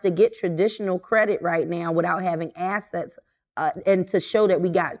for us to get traditional credit right now without having assets and to show that we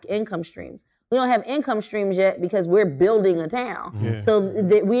got income streams. We don't have income streams yet because we're building a town. Yeah. So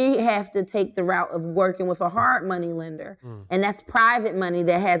we have to take the route of working with a hard money lender. And that's private money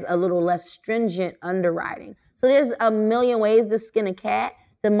that has a little less stringent underwriting. So there's a million ways to skin a cat.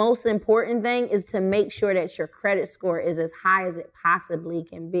 The most important thing is to make sure that your credit score is as high as it possibly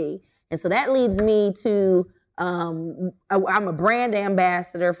can be. And so that leads me to, I'm a brand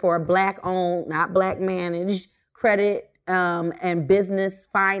ambassador for a Black-owned, not Black-managed credit and business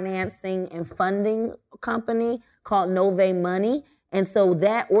financing and funding company called Nove Money. And so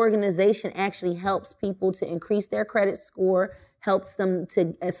that organization actually helps people to increase their credit score, helps them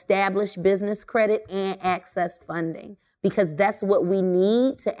to establish business credit and access funding, because that's what we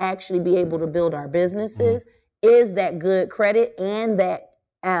need to actually be able to build our businesses, is that good credit and that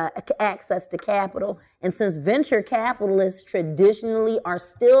access to capital. And since venture capitalists traditionally are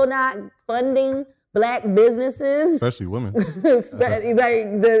still not funding Black businesses, Especially women.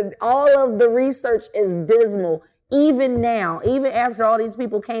 all of the research is dismal. Even now, even after all these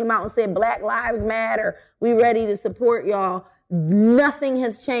people came out and said Black Lives Matter, we ready to support y'all, nothing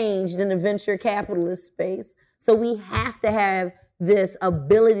has changed in the venture capitalist space. So we have to have this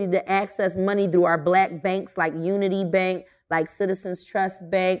ability to access money through our Black banks like Unity Bank, like Citizens Trust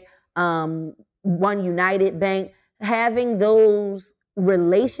Bank, One United Bank, having those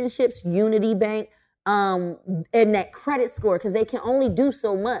relationships, Unity Bank, and that credit score, because they can only do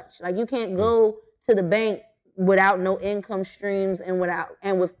so much. Like you can't go to the bank without no income streams and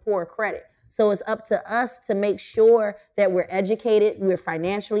with poor credit. So it's up to us to make sure that we're educated, we're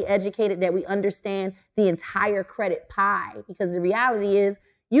financially educated, that we understand the entire credit pie. Because the reality is,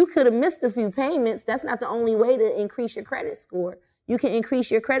 you could have missed a few payments. That's not the only way to increase your credit score. You can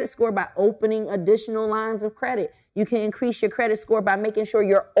increase your credit score by opening additional lines of credit. You can increase your credit score by making sure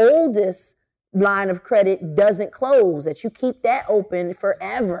your oldest line of credit doesn't close, that you keep that open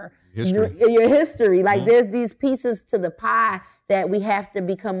forever. Your history. Like there's these pieces to the pie that we have to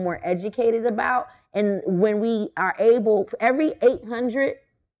become more educated about. And when we are able, for every 800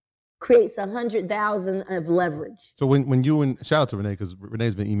 creates 100,000 of leverage. So when you and shout out to Renee, because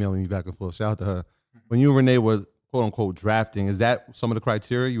Renee's been emailing me back and forth. Shout out to her. When you and Renee were quote unquote drafting, is that some of the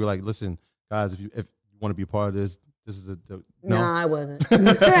criteria? You were like, listen, guys, if you want to be a part of this is the no, I wasn't. It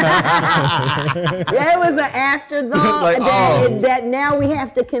was an afterthought Like, that now we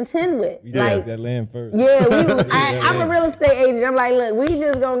have to contend with. Yeah, Like that land first. Yeah, I'm a real estate agent. I'm like, look, we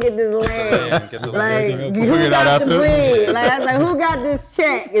just gonna get this land. Like, who got the bread? Like, I was like, who got this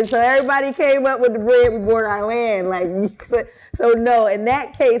check? And so everybody came up with the bread. We bought our land. Like, so no. In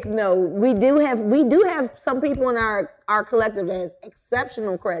that case, no. We do have some people in our collective that has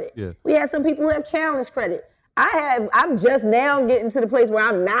exceptional credit. Yeah. We have some people who have challenged credit. I'm just now getting to the place where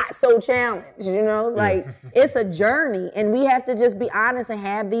I'm not so challenged, you know, like it's a journey, and we have to just be honest and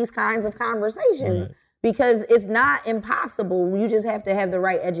have these kinds of conversations because it's not impossible. You just have to have the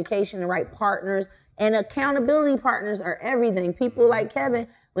right education, the right partners, and accountability partners are everything. People like Kevin,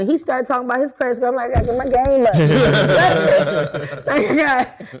 when he started talking about his credit score, I'm like, I gotta get my game up.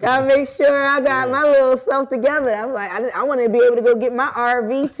 I gotta make sure I got my little stuff together. I'm like, I want to be able to go get my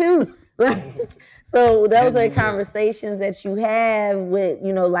RV too. So those are conversations that you have with,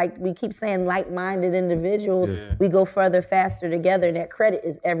 you know, like we keep saying, like-minded individuals. Yeah. We go further, faster together, and that credit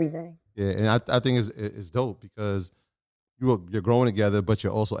is everything. Yeah, and I think it's dope because you're growing together, but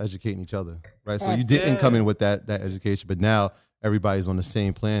you're also educating each other, right? So you didn't come in with that education, but now everybody's on the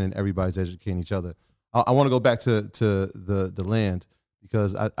same plan and everybody's educating each other. I want to go back to the land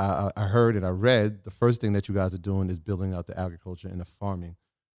because I heard and I read the first thing that you guys are doing is building out the agriculture and the farming.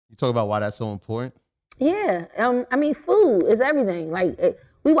 You talk about why that's so important? Yeah. I mean, food is everything. Like,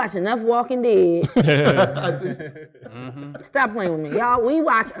 we watch enough Walking Dead. Stop playing with me. Y'all, we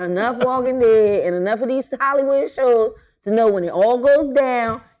watch enough Walking Dead and enough of these Hollywood shows to know when it all goes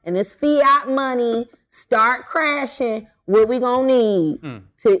down and this fiat money start crashing, what we gonna need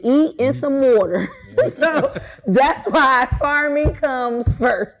to eat and some water. So that's why farming comes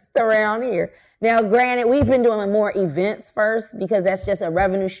first around here. Now, granted, we've been doing more events first because that's just a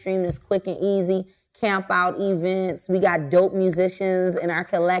revenue stream that's quick and easy. Camp out events. We got dope musicians in our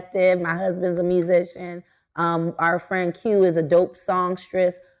collective. My husband's a musician. Our friend Q is a dope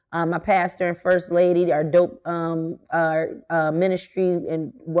songstress. My pastor and first lady are dope ministry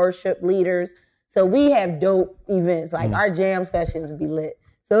and worship leaders. So we have dope events. Like our jam sessions be lit.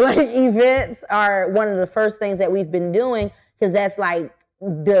 So like events are one of the first things that we've been doing because that's like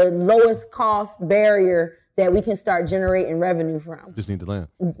the lowest cost barrier that we can start generating revenue from. Just need the land.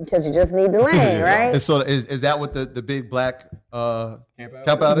 Because you just need the land, right? And so is that what the big black camp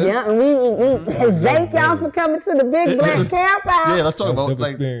out is? Yeah, and we thank y'all for coming to the big black camp out. Yeah, let's talk about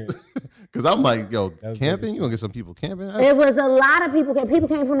like, because I'm like, yo, camping? You gonna get some people camping? There was a lot of people. People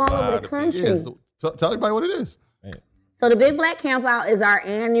came from all over the country. Yeah, so tell everybody what it is. So the Big Black Camp Out is our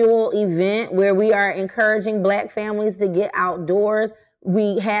annual event where we are encouraging black families to get outdoors.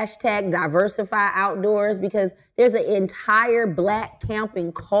 We hashtag diversify outdoors because there's an entire black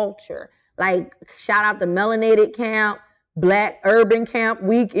camping culture. Like, shout out to Melanated Camp, Black Urban Camp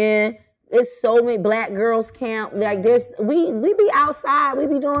Weekend. It's so many Black Girls Camp. Like, we be outside, we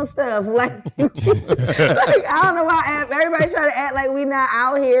be doing stuff. Like, I don't know why everybody try to act like we not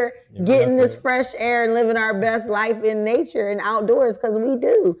out here getting this fresh air and living our best life in nature and outdoors, because we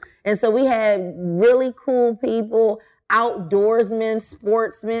do. And so we had really cool people, outdoorsmen,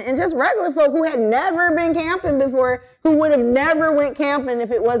 sportsmen, and just regular folk who had never been camping before, who would have never went camping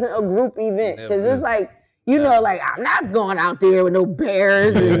if it wasn't a group event. Because it's like, you know, like, I'm not going out there with no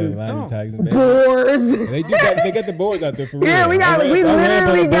bears and boars. They got the boars out there for real. Yeah, we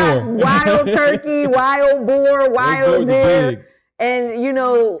literally got wild turkey, wild boar, wild deer. And, you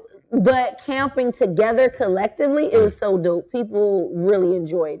know, but camping together collectively, it was so dope. People really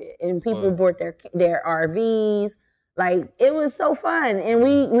enjoyed it. And people brought their RVs. Like, it was so fun. And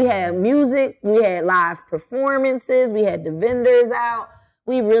we had music, we had live performances, we had the vendors out.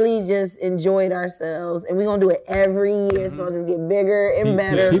 We really just enjoyed ourselves, and we're going to do it every year. It's going to just get bigger and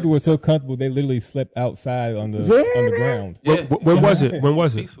better. People were so comfortable, they literally slept outside on the ground. Yeah. When was it? When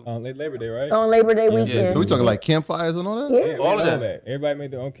was it? On Labor Day, right? On Labor Day weekend. Yeah. Are we talking like campfires and all that? Yeah. All of that. Everybody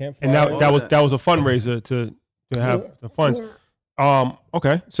made their own campfire. And that was a fundraiser to have the funds. Yeah.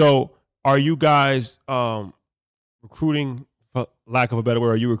 Okay, so are you guys recruiting for lack of a better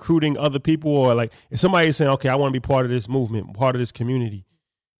word, are you recruiting other people, or like if somebody is saying, okay, I want to be part of this movement, part of this community,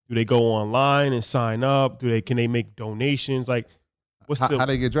 do they go online and sign up? Can they make donations? Like, how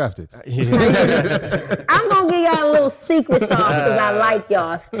they get drafted? I'm gonna give y'all a little secret sauce because I like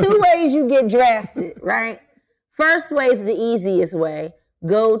y'all. It's 2 ways you get drafted, right? First way is the easiest way.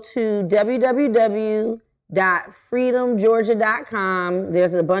 Go to www.freedomgeorgia.com.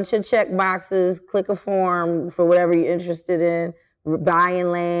 There's a bunch of check boxes. Click a form for whatever you're interested in.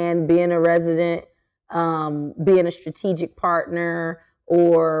 Buying land, being a resident, being a strategic partner,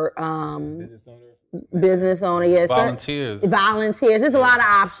 or business owner. Yes, volunteers. Volunteers. There's a lot of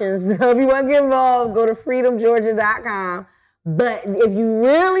options. So if you want to get involved, go to freedomgeorgia.com. But if you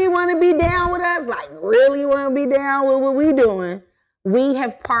really want to be down with us, like really want to be down with what we're doing, we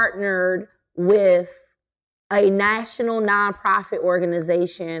have partnered with a national nonprofit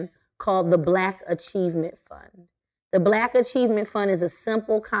organization called the Black Achievement Fund. The Black Achievement Fund is a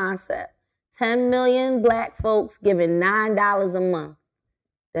simple concept. 10 million Black folks giving $9 a month.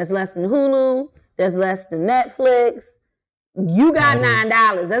 That's less than Hulu. That's less than Netflix. You got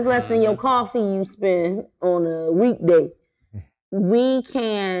 $9. That's less than your coffee you spend on a weekday. We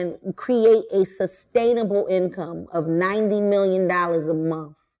can create a sustainable income of $90 million a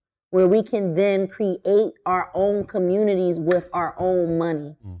month, where we can then create our own communities with our own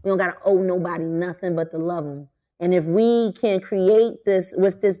money. We don't got to owe nobody nothing but to love them. And if we can create this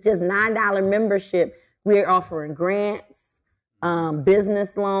with this just $9 membership, we're offering grants,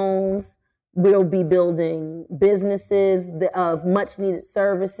 business loans. We'll be building businesses of much needed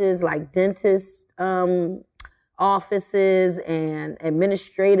services like dentists, offices and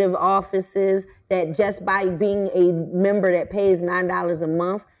administrative offices, that just by being a member that pays $9 a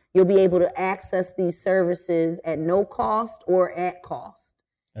month, you'll be able to access these services at no cost or at cost.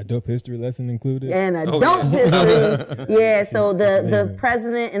 A dope history lesson included? And a dope history. Yeah, so the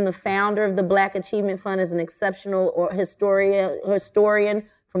president and the founder of the Black Achievement Fund is an exceptional historian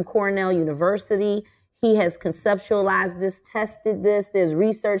from Cornell University. He has conceptualized this, tested this. There's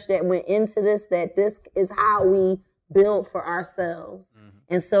research that went into this, that this is how we build for ourselves.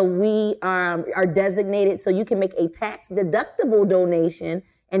 And so we are designated, so you can make a tax-deductible donation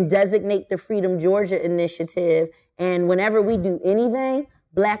and designate the Freedom Georgia Initiative. And whenever we do anything,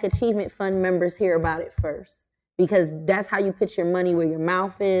 Black Achievement Fund members hear about it first, because that's how you put your money where your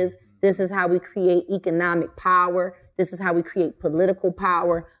mouth is. This is how we create economic power. This is how we create political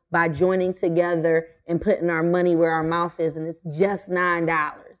power, by joining together and putting our money where our mouth is. And it's just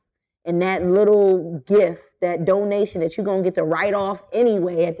 $9. And that little gift, that donation that you're going to get to write off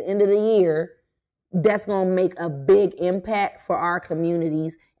anyway at the end of the year, that's going to make a big impact for our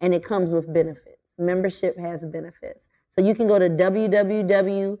communities. And it comes with benefits. Membership has benefits. So you can go to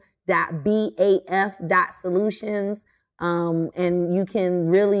www.baf.solutions, and you can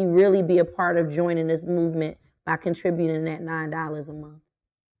really, really be a part of joining this movement by contributing that $9 a month.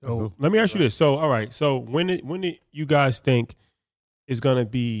 So let me ask you this. So, all right. So when did you guys think is going to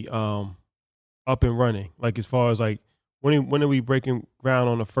be up and running? Like, as far as like, when are we breaking ground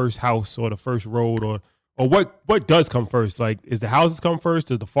on the first house or the first road, or what does come first? Like, is the houses come first?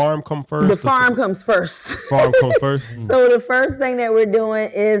 Does the farm come first? The farm comes first. Farm comes first. So the first thing that we're doing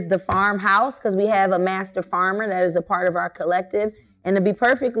is the farmhouse, because we have a master farmer that is a part of our collective. And to be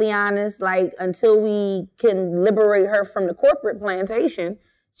perfectly honest, like, until we can liberate her from the corporate plantation,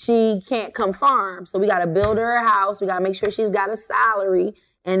 she can't come farm. So we got to build her a house. We got to make sure she's got a salary.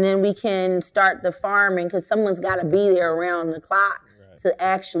 And then we can start the farming, because someone's got to be there around the clock to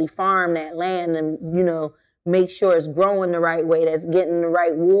actually farm that land and, you know, make sure it's growing the right way, that's getting the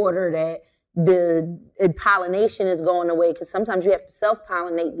right water, that the pollination is going away. Because sometimes you have to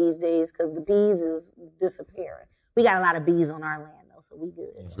self-pollinate these days because the bees is disappearing. We got a lot of bees on our land, though, so we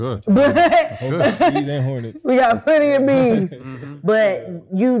good. It's good. Bees and hornets. We got plenty of bees. But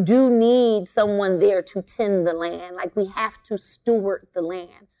you do need someone there to tend the land. Like, we have to steward the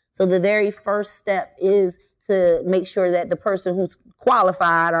land. So the very first step is to make sure that the person who's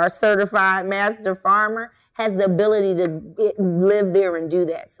qualified, our certified master farmer, has the ability to live there and do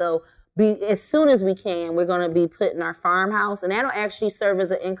that. So as soon as we can, we're going to be putting our farmhouse, and that'll actually serve as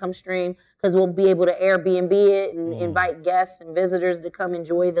an income stream, because we'll be able to Airbnb it and invite guests and visitors to come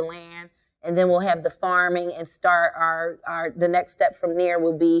enjoy the land. And then we'll have the farming and start the next step from there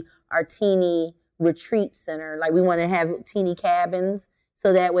will be our teeny retreat center. Like, we want to have teeny cabins,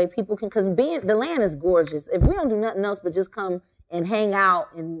 so that way people can, because the land is gorgeous. If we don't do nothing else but just come and hang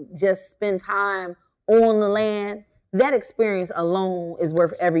out and just spend time on the land, that experience alone is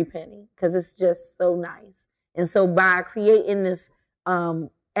worth every penny, because it's just so nice. And so by creating this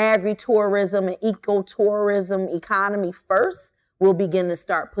agri-tourism and eco-tourism economy first, we'll begin to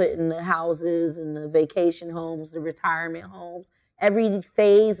start putting the houses and the vacation homes, the retirement homes. Every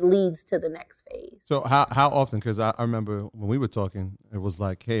phase leads to the next phase. So how often, because I remember when we were talking, it was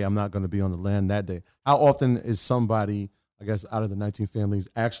like, hey, I'm not going to be on the land that day. How often is somebody, I guess, out of the 19 families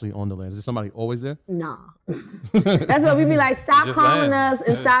actually on the land? Is there somebody always there? Nah. That's what we be like, stop Just calling land. us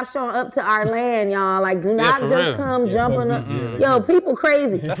and stop showing up to our land, y'all. Like, do not for just real. come jumping up. Yo, people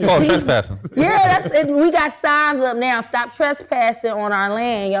crazy. That's called trespassing. Yeah, that's it. We got signs up now. Stop trespassing on our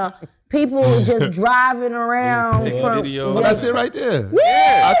land, y'all. People just driving around. Taking from, video. Oh, that's it right there.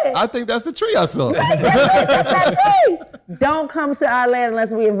 Yeah. I think that's the tree I saw. That's like, hey, don't come to our land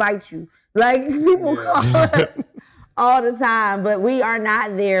unless we invite you. Like, people call us all the time, but we are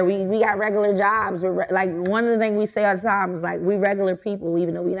not there. We got regular jobs. Like, one of the things we say all the time is like, we regular people,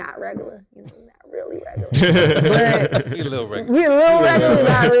 even though we not regular. You know, we're not really regular. But Be a little regular. we're a little regular,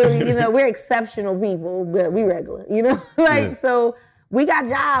 not really. You know, we're exceptional people, but we regular. You know, like, so we got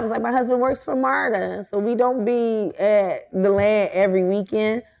jobs. Like, my husband works for MARTA, so we don't be at the land every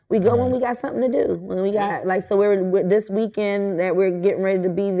weekend. We go when we got something to do. When we got, like, so we're this weekend that we're getting ready to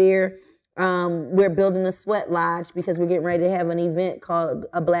be there. We're building a sweat lodge because we're getting ready to have an event called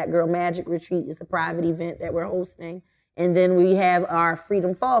a Black Girl Magic Retreat. It's a private event that we're hosting. And then we have our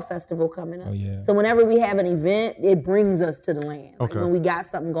Freedom Fall Festival coming up. Oh, yeah. So whenever we have an event, it brings us to the land. Like, Okay. when we got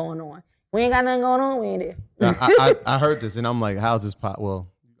something going on. We ain't got nothing going on, we ain't there. Now, I heard this, and I'm like, how's this pot?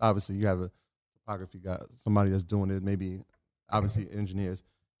 Well, obviously, you have a topography guy, somebody that's doing it, maybe, obviously, engineers.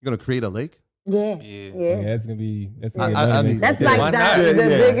 You're going to create a lake? Yeah. Yeah. Yeah, that's gonna be I another need big That's thing. like Why the, not? the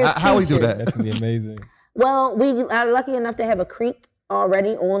biggest How we do feature. that? That's gonna be amazing. Well, we are lucky enough to have a creek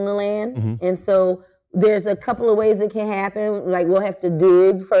already on the land. Mm-hmm. And so there's a couple of ways it can happen. Like, we'll have to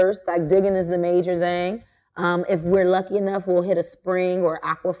dig first. Like, digging is the major thing. If we're lucky enough, we'll hit a spring or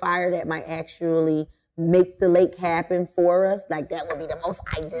aquifer that might actually make the lake happen for us. Like, that would be the most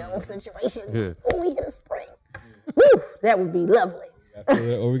ideal situation. Yeah. Oh, we hit a spring. Whew, that would be lovely.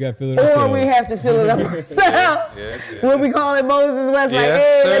 Or we got to fill it Or ourselves. we have to fill it up ourselves. We'll be calling Moses West like,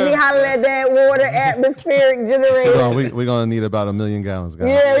 Yes, hey, let me sir. holler at that water atmospheric generator. We're going to need about 1 million gallons, guys.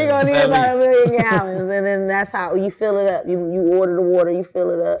 Yeah, we're gonna need At about 1 least. million gallons, and then that's how you fill it up. You order the water, you fill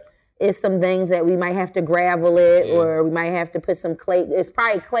it up. It's some things that we might have to gravel it, or we might have to put some clay. It's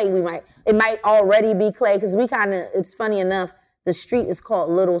probably clay. It might already be clay because we kind of. It's funny enough. The street is called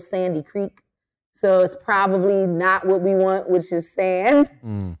Little Sandy Creek, so it's probably not what we want, which is sand,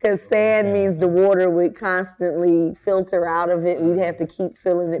 because sand means the water would constantly filter out of it. We'd have to keep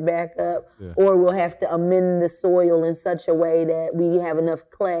filling it back up, or we'll have to amend the soil in such a way that we have enough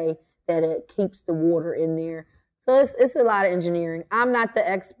clay that it keeps the water in there. So it's a lot of engineering. I'm not the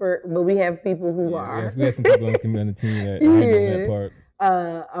expert, but we have people who Yeah, are. we got some people on the team that handle that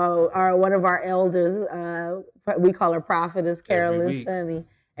part. One of our elders, we call her Prophetess Carolyn week. Sunny.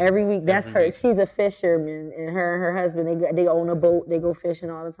 Every week, that's Every her. week. She's a fisherman, and her husband, they own a boat. They go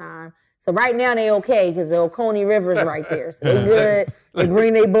fishing all the time. So right now they okay because the Oconee River's right there. So they good. They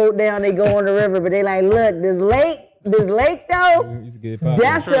bring their boat down. They go on the river, but they like, look, this lake though. It's good power.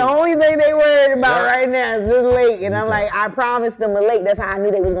 That's the only thing they worried about right now is this lake. And I'm like, I promised them a lake. That's how I knew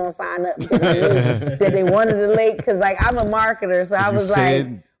they was gonna sign up. Because I knew that they wanted a lake. Because like I'm a marketer, so I You was like,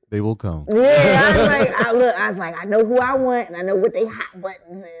 said they will come. yeah. I was like, I know who I want, and I know what they hot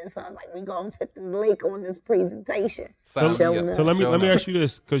buttons is. So I was like, we gonna put this lake on this presentation. Sign me Showing up. up. So let Showing me up. ask you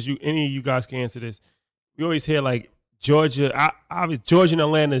this, because any of you guys can answer this. We always hear like Georgia. Georgia and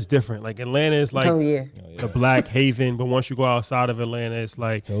Atlanta is different. Like Atlanta is like Oh yeah. the black haven, but once you go outside of Atlanta, it's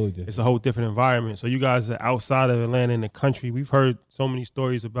like Totally different. it's a whole different environment. So you guys are outside of Atlanta in the country. We've heard so many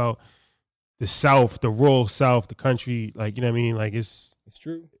stories about the South, the rural South, the country. Like, you know what I mean? Like It's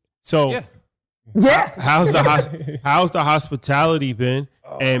true. so. Yeah. Yeah. How's the hospitality been?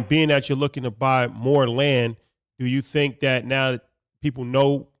 And being that you're looking to buy more land, do you think that now that people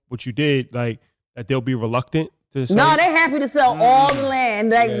know what you did, like that they'll be reluctant to sell? No, they're happy to sell all the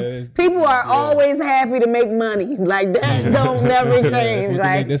land. Like Yes. people are always happy to make money. Like that don't never change.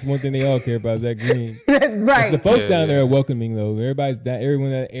 Like That's one thing they all care about, is that green. The right. folks down there are welcoming though. Everyone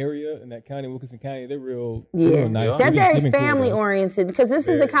in that area, in that county, Wilkinson County, they're real nice. They're They've very been cool with family us. oriented because this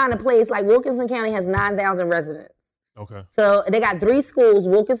is the kind of place like Wilkinson County has 9,000 residents. Okay. So they got 3 schools: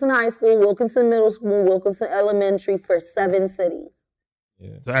 Wilkinson High School, Wilkinson Middle School, Wilkinson Elementary for 7 cities. Yeah.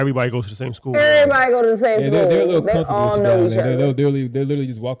 So everybody goes to the same school. Everybody go to the same Yeah, school. they're a little They comfortable all with you know down each there. other. They'll literally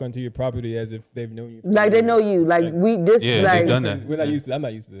just walk onto your property as if they've known you. Like they know you. Like we this Yeah, like they've done that. We're not used to. I'm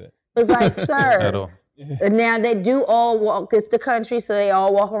not used to that. it's like, At sir, all. And now they do all walk. It's the country, so they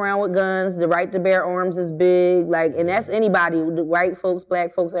all walk around with guns. The right to bear arms is big, like, and that's anybody. The white folks,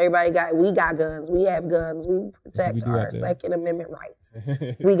 black folks, everybody we got guns. We have guns. We protect our Second Amendment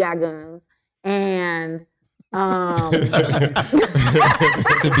rights. We got guns, and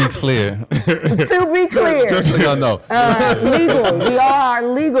To be clear, Just so y'all know. legal. We all are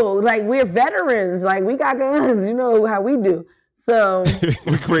legal. Like, we're veterans. Like, we got guns. You know how we do. So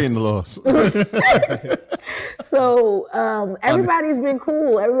We're creating the laws. So everybody's been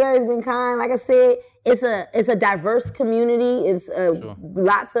cool. Everybody's been kind. Like I said, it's a diverse community. It's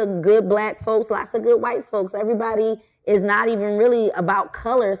lots of good black folks, lots of good white folks. Everybody is not even really about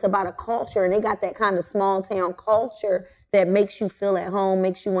color. It's about a culture, and they got that kind of small town culture that makes you feel at home,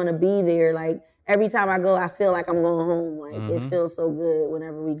 makes you want to be there. Like, every time I go, I feel like I'm going home. Like, it feels so good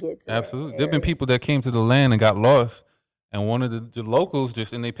whenever we get to absolutely. There've been people that came to the land and got lost, and one of the locals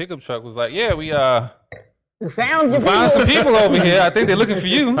just in their pickup truck was like, "Yeah, we found your found some people over here. I think they're looking for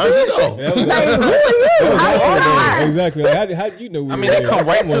you." How'd you know? Like, who are you? How you know us? Exactly. Like, how do you know? I mean, they come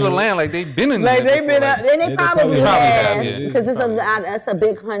right to the land like they've been in there. Like, they've been before. up, and they probably have, have, yeah. because it's a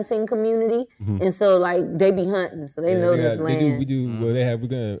big hunting community, and so like they be hunting, so they know this land. We do. Well, they have.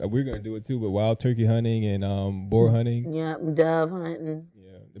 We're gonna do it too, but wild turkey hunting and boar hunting. Yeah, dove hunting.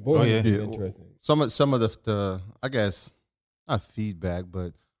 Yeah, the boar hunting is interesting. Some of the I guess not feedback,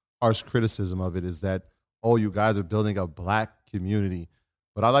 but harsh criticism of it is that, oh, you guys are building a black community,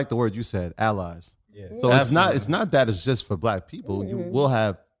 but I like the word you said, allies. Yeah. So it's not that it's just for black people. You will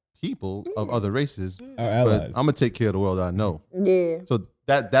have people of other races, Our allies. but I'm gonna take care of the world I know. Yeah, So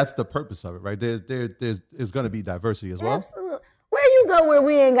that's the purpose of it, right? There's gonna be diversity as well. absolutely. Where you go where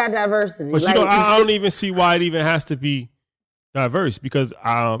we ain't got diversity? But Like, you know, I don't even see why it even has to be diverse, because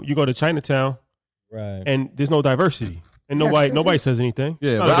you go to Chinatown Right. and there's no diversity, and nobody says anything.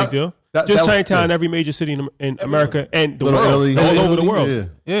 Yeah, It's but not a big deal. Just Chinatown in every major city in America and the Little world, Italy, all over the world. Yeah.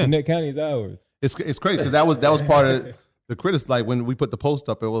 Yeah. Gwinnett County is ours. It's crazy because that was part of the criticism. Like when we put the post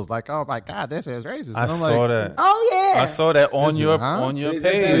up, it was like, oh my God, this is racist. I And I'm saw like, that. oh yeah, I saw that on Listen, your huh? on your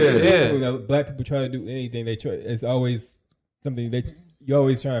That's page. not- Yeah. You know, black people try to do anything. They try. It's always something you're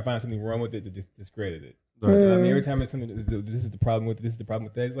always trying to find something wrong with it to just discredit it. Right. I mean, every time it's something, this is the problem with it, this is the problem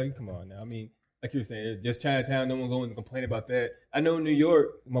with that. It's like, come on now. I mean, like you were saying, just Chinatown. No one going to complain about that. I know in New York,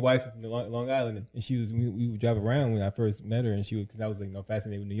 my wife's from Long Island, and we would drive around when I first met her, and because I was like,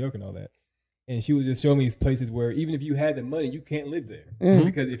 fascinated with New York and all that. And she would just show me these places where even if you had the money, you can't live there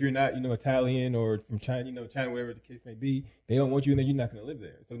because if you're not, Italian or from China, China, whatever the case may be, they don't want you in there. You're not going to live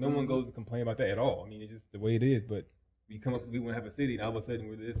there. So no one goes to complain about that at all. I mean, it's just the way it is. But we want to have a city, and all of a sudden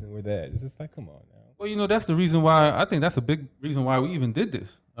we're this and we're that. It's just like, come on now. Well, that's the reason why I think that's a big reason why we even did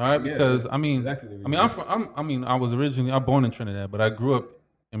this. All right, Yeah, because yeah. I mean, Exactly the I'm born in Trinidad, but I grew up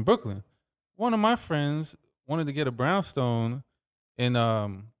in Brooklyn. One of my friends wanted to get a brownstone in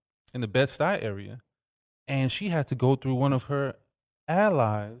the Bed-Stuy area, and she had to go through one of her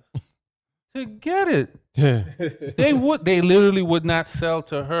allies to get it. Yeah. They literally would not sell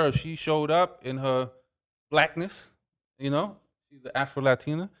to her. She showed up in her blackness, she's the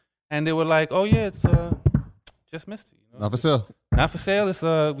Afro-Latina, and they were like, "Oh yeah, it's just missed it. Not for sale. Not for sale. It's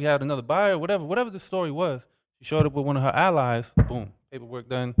we had another buyer, whatever the story was." She showed up with one of her allies. Boom, paperwork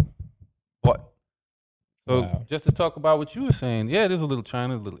done. Bought. So Wow. just to talk about what you were saying, yeah, there's a little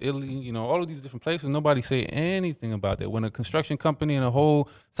China, a little Italy, all of these different places. Nobody say anything about that. When a construction company and a whole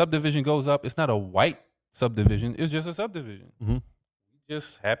subdivision goes up, it's not a white subdivision. It's just a subdivision. Mm-hmm.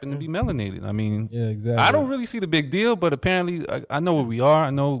 Just happen to be melanated. I mean, Yeah, exactly. I don't really see the big deal, but apparently I know where we are. I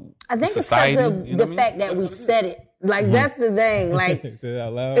know I think society. it's because of the fact that we said it. Like that's the thing. Like Say it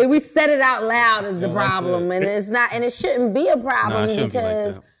out loud. we said it out loud is the Yeah, like problem, that. and it's not, and it shouldn't be a problem Nah, it shouldn't be like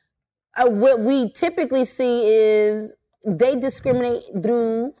because that. what we typically see is they discriminate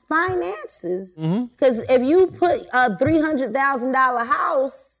through finances. Because if you put a $300,000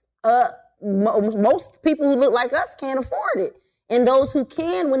 house, most people who look like us can't afford it, and those who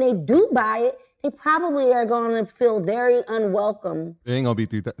can, when they do buy it, they probably are going to feel very unwelcome. It ain't gonna be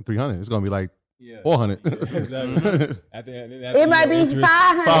 300. It's gonna be like Yeah. 400. Exactly. It might be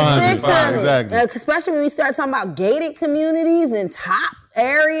 500, 600. exactly. Especially when we start talking about gated communities and top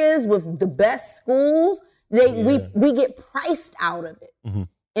areas with the best schools. We get priced out of it.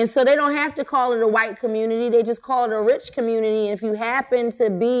 And so they don't have to call it a white community. They just call it a rich community. And if you happen to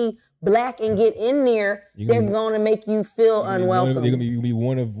be black and get in there, they're going to make you feel unwelcome. They're gonna be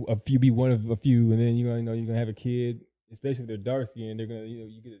one of a few, and then you're gonna have a kid, especially if they're dark skinned. They're gonna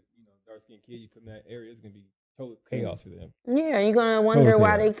you get a dark skinned kid, you put in that area, it's gonna be total chaos for them. Yeah, you're going to wonder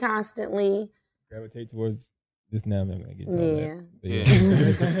why chaos. they constantly Gravitate towards this now I'm not gonna get into Yeah. that.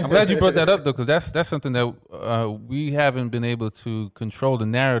 Yeah. I'm glad you brought that up though, because that's something that we haven't been able to control the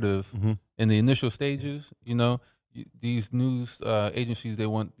narrative in the initial stages. You know, these news agencies, they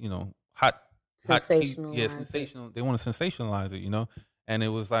want, you know, sensational. They want to sensationalize it, you know. And it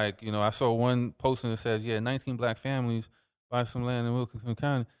was like, you know, I saw one posting that says, 19 black families buy some land in Wilkinson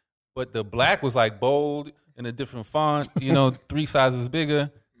County, but the black was like bold in a different font, you know, 3 sizes bigger.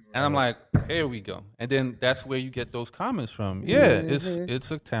 And I'm like, here we go. And then that's where you get those comments from. Yeah,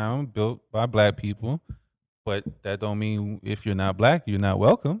 it's a town built by black people, but that don't mean if you're not black, you're not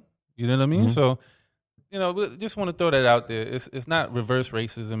welcome. You know what I mean? So, you know, we just want to throw that out there. It's not reverse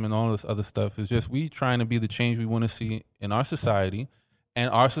racism and all this other stuff. It's just we trying to be the change we want to see in our society. And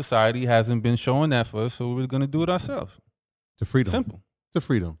our society hasn't been showing that for us, so we're going to do it ourselves. To freedom. Simple. To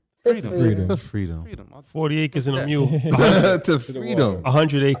freedom. Freedom. To freedom. 40 acres and a mule. To freedom.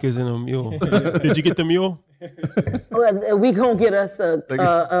 100 acres and a mule. Did you get the mule? Well, we gonna get us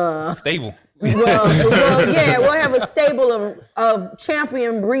a Stable. yeah, we'll have a stable of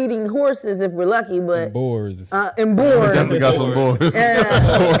champion breeding horses if we're lucky, but Boars. and boars. Definitely got some boys.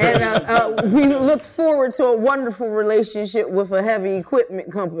 And we look forward to a wonderful relationship with a heavy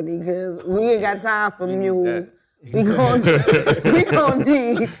equipment company because we ain't got time for mules. We gonna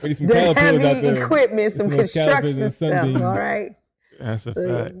need some the Caterpillars out heavy there. equipment, some Some Caterpillars construction and stuff. Sunbeams. All right, That's a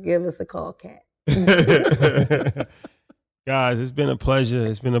so fact. give us a call, Cat. Guys, it's been a pleasure.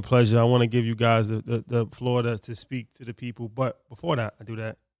 It's been a pleasure. I want to give you guys the floor to speak to the people. But before that, I do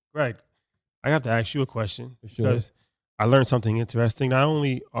that. Greg, I have to ask you a question Sure. because I learned something interesting. Not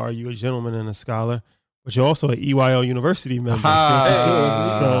only are you a gentleman and a scholar, but you're also an EYL University member.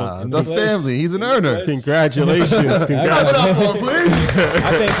 Ah, the family. He's an earner. Congratulations. Give it up for him, please.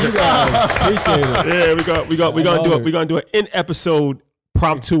 I thank you guys. Appreciate it. Yeah, we're gonna do an in-episode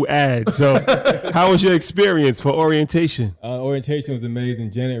promptu ad. So how was your experience for orientation? Orientation was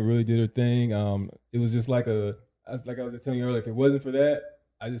amazing. Janet really did her thing. It was just like I was just telling you earlier, if it wasn't for that,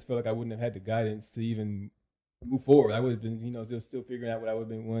 I just felt like I wouldn't have had the guidance to even move forward. I would have been, still figuring out what I would have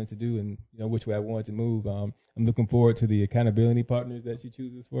been wanting to do and, which way I wanted to move. I'm looking forward to the accountability partners that she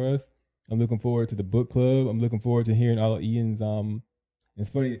chooses for us. I'm looking forward to the book club. I'm looking forward to hearing all of Ian's, it's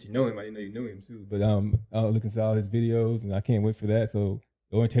funny that you know him. I didn't know you knew him too, but looking to all his videos and I can't wait for that. So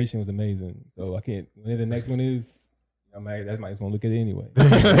the orientation was amazing. So I can't, whenever the next one is, I might just want to look at it anyway.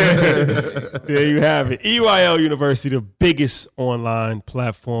 There you have it. EYL University, the biggest online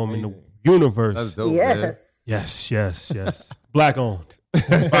platform in the universe. That's dope, Yes. man. Yes. Black owned.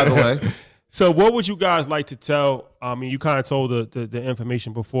 By the way. So what would you guys like to tell? I mean, you kind of told the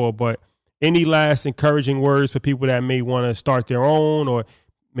information before, but any last encouraging words for people that may want to start their own or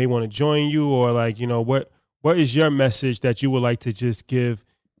may want to join you, or what is your message that you would like to just give,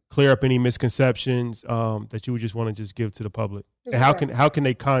 clear up any misconceptions that you would just want to just give to the public? And how can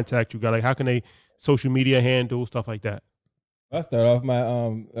they contact you guys? Like how can they social media handle stuff like that? I'll start off. My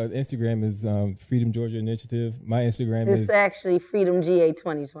Instagram is Freedom Georgia Initiative. My Instagram It's is actually Freedom GA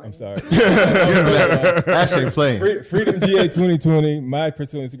 2020. I'm sorry. Actually playing. Freedom GA 2020. My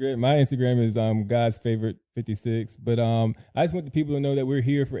personal Instagram. My Instagram is God's favorite 56. But I just want the people to know that we're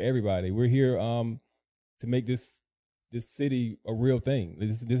here for everybody. We're here to make this city a real thing.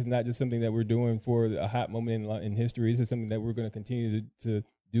 This is not just something that we're doing for a hot moment in history. This is something that we're going to continue to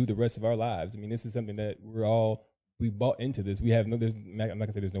do the rest of our lives. I mean, this is something that we bought into this. We have I'm not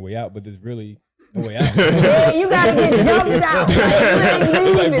gonna say there's no way out, but there's really no way out. Yeah, you gotta get jumped out. Like,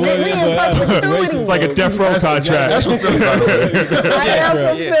 you ain't leaving. We in perpetuity. It's like a death row contract. That's from Philly, by the way. I am from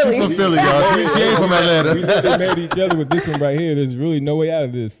Philly. She's from Philly, y'all. She ain't from Atlanta. We really made each other with this one right here. There's really no way out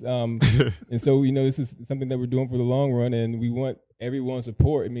of this. And so, this is something that we're doing for the long run, and we want everyone's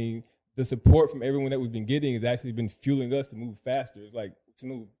support. I mean, the support from everyone that we've been getting has actually been fueling us to move faster. It's like to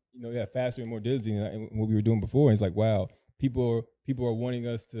move, faster and more diligently than what we were doing before. And it's like, wow, people are wanting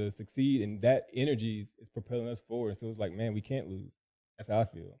us to succeed, and that energy is propelling us forward. So it's like, man, we can't lose. That's how I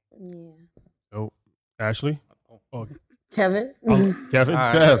feel. Yeah. Oh, Ashley? Oh, Kevin. Kevin?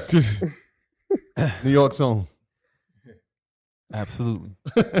 Kev. New York's own. Absolutely.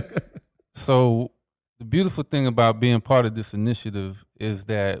 So the beautiful thing about being part of this initiative is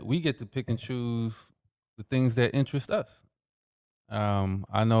that we get to pick and choose the things that interest us.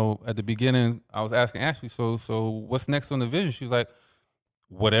 I know at the beginning I was asking Ashley, so what's next on the vision? She was like,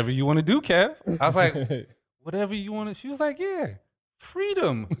 whatever you want to do, Kev. I was like, whatever you want to. She was like, yeah,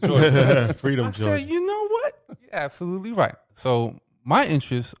 freedom, Georgia. Freedom, I Georgia. said, you know what? You're absolutely right. So my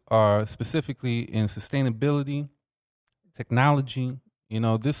interests are specifically in sustainability, technology.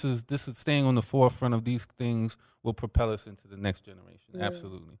 This is staying on the forefront of these things will propel us into the next generation. Yeah.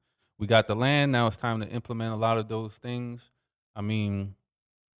 Absolutely. We got the land. Now it's time to implement a lot of those things. I mean,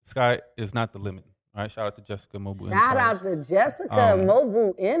 sky is not the limit. All right. Shout out to Jessica Mobile Shout Enterprises. out to Jessica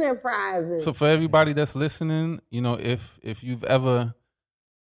Mobile Enterprises. So for everybody that's listening, if you've ever,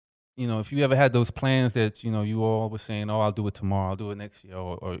 if you ever had those plans that, you all were saying, oh, I'll do it tomorrow, I'll do it next year,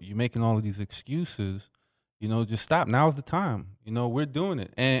 or you're making all of these excuses, just stop. Now's the time. We're doing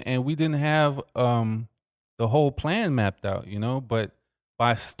it. And we didn't have the whole plan mapped out, but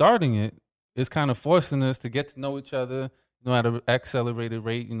by starting it, it's kind of forcing us to get to know each other, at an accelerated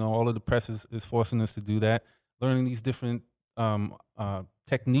rate. All of the press is forcing us to do that, learning these different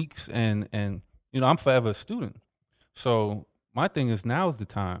techniques. And I'm forever a student. So my thing is, now's the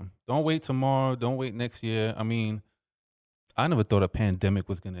time. Don't wait tomorrow. Don't wait next year. I mean, I never thought a pandemic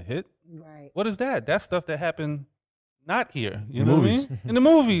was going to hit. Right. What is that? That's stuff that happened not here. You know what I mean? In the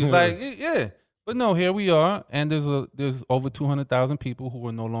movies. Yeah. But no, here we are, and there's over 200,000 people who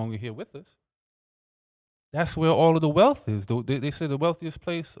are no longer here with us. That's where all of the wealth is. They say the wealthiest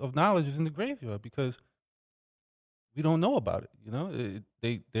place of knowledge is in the graveyard because we don't know about it.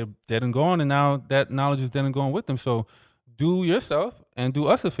 They're dead and gone, and now that knowledge is dead and gone with them. So do yourself and do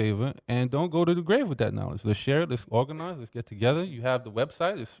us a favor, and don't go to the grave with that knowledge. Let's share it. Let's organize. Let's get together. You have the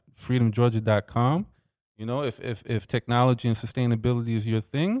website. It's freedomgeorgia.com. If technology and sustainability is your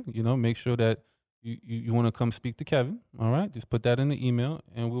thing, make sure that you want to come speak to Kevin. All right, just put that in the email,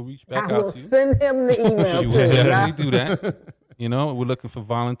 and we'll reach back out to you. Send him the email. She will definitely do that. We're looking for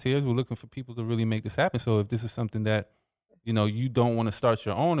volunteers. We're looking for people to really make this happen. So if this is something that you don't want to start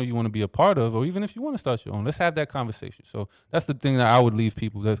your own, or you want to be a part of, or even if you want to start your own, let's have that conversation. So that's the thing that I would leave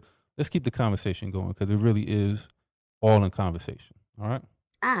people. Let's keep the conversation going, because it really is all in conversation. All right.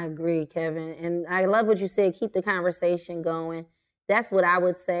 I agree, Kevin. And I love what you said, keep the conversation going. That's what I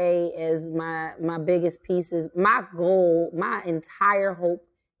would say is my biggest piece. Is my goal, my entire hope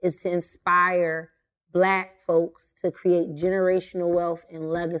is to inspire Black folks to create generational wealth and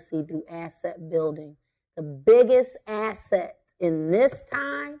legacy through asset building. The biggest asset in this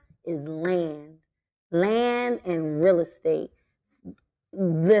time is land and real estate.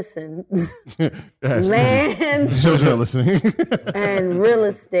 Listen, land, children are listening, and real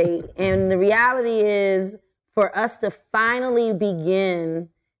estate. And the reality is, for us to finally begin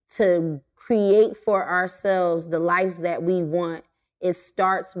to create for ourselves the lives that we want, it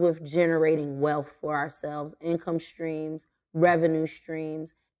starts with generating wealth for ourselves, income streams, revenue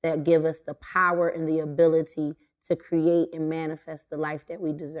streams that give us the power and the ability to create and manifest the life that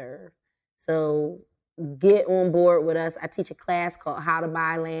we deserve. So get on board with us. I teach a class called How to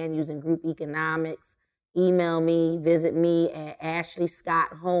Buy Land Using Group Economics. Email me, visit me at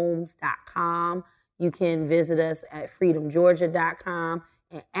ashleyscotthomes.com. You can visit us at freedomgeorgia.com,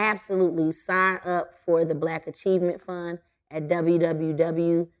 and absolutely sign up for the Black Achievement Fund at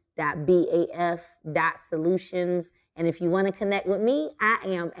www.baf.solutions. And if you want to connect with me, I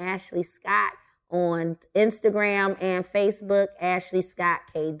am Ashley Scott on Instagram and Facebook, Ashley Scott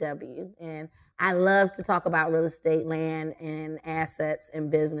KW. And I love to talk about real estate, land, and assets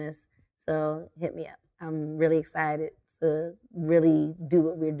and business. So hit me up. I'm really excited to really do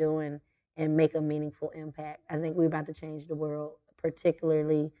what we're doing and make a meaningful impact. I think we're about to change the world.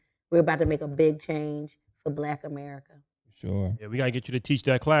 Particularly, we're about to make a big change for Black America. Sure. Yeah, we got to get you to teach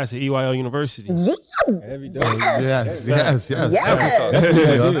that class at EYL University. Yeah. Every day. Yes. Now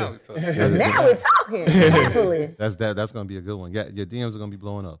we're talking. Definitely. That's going to be a good one. Yeah, your DMs are going to be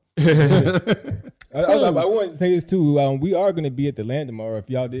blowing up. I wanted to say this too. We are going to be at the land tomorrow. If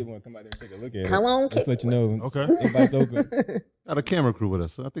y'all did want to come out there and take a look at it, Come on, just let you know. Okay. Invite's open. Got a camera crew with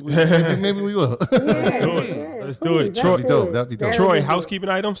us. So I think maybe we will. Let's do it. Please, Troy, let's do it. That'd be dope. Troy, housekeeping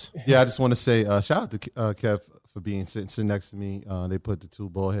items? Yeah, I just want to say shout out to Kev for being sitting next to me. They put the two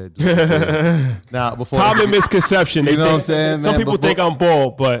bald head. Now, before Common misconception. You know what I'm saying, Some man? people think I'm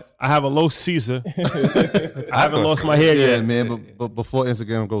bald, but I have a low Caesar. I haven't lost my hair yeah, yet. man. But before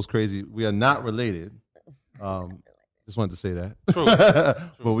Instagram goes crazy, we are not related. Just wanted to say that. True.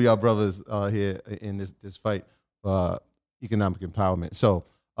 But we are brothers here in this fight for economic empowerment. So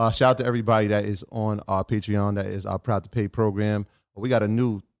shout out to everybody that is on our Patreon. That is our Proud to Pay program. We got a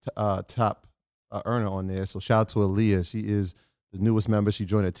new top earner on there. So shout out to Aaliyah. She is the newest member. She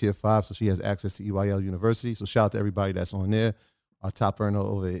joined at Tier 5, so she has access to EYL University. So shout out to everybody that's on there. Our top earner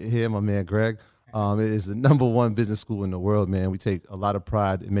over here, my man Greg. It is the #1 business school in the world, man. We take a lot of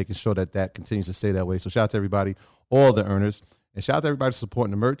pride in making sure that continues to stay that way. So shout out to everybody, all the earners, and shout out to everybody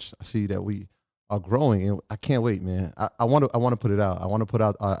supporting the merch. I see that we are growing, and I can't wait, man. I want to put it out. I want to put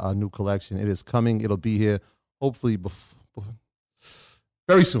out our new collection. It is coming. It'll be here hopefully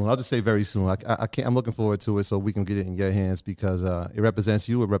Very soon. I'll just say very soon. I can't. I'm looking forward to it so we can get it in your hands because it represents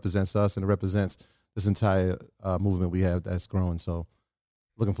you, it represents us, and it represents this entire movement we have that's growing. So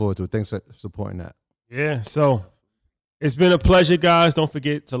looking forward to it. Thanks for supporting that. Yeah, so it's been a pleasure, guys. Don't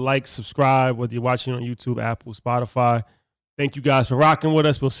forget to like, subscribe, whether you're watching on YouTube, Apple, Spotify. Thank you guys for rocking with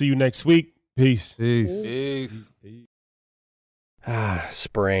us. We'll see you next week. Peace. Peace. Ah,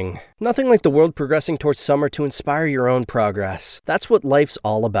 spring. Nothing like the world progressing towards summer to inspire your own progress. That's what life's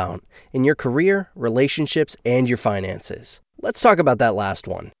all about, in your career, relationships, and your finances. Let's talk about that last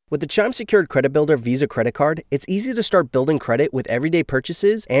one. With the Chime Secured Credit Builder Visa Credit Card, it's easy to start building credit with everyday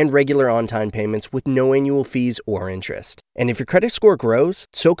purchases and regular on-time payments with no annual fees or interest. And if your credit score grows,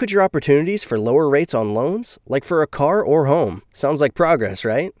 so could your opportunities for lower rates on loans, like for a car or home. Sounds like progress,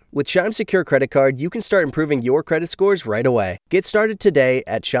 right? With Chime Secure Credit Card, you can start improving your credit scores right away. Get started today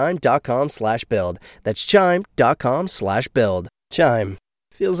at chime.com/build. That's chime.com/build. Chime.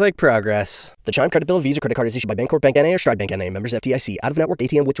 Feels like progress. The Chime Credit Builder Visa Credit Card is issued by Bancorp Bank N.A. or Stride Bank N.A. Members FDIC. Out-of-network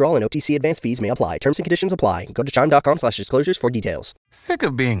ATM withdrawal and OTC advance fees may apply. Terms and conditions apply. Go to chime.com/disclosures for details. Sick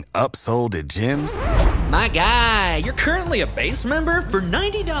of being upsold at gyms? My guy, you're currently a base member? For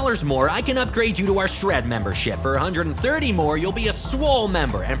 $90 more, I can upgrade you to our Shred membership. For $130 more, you'll be a Swole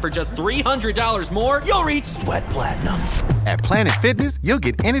member. And for just $300 more, you'll reach Sweat Platinum. At Planet Fitness, you'll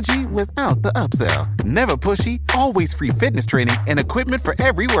get energy without the upsell. Never pushy, always free fitness training and equipment for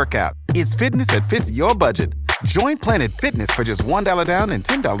every workout. It's fitness that fits your budget. Join Planet Fitness for just $1 down and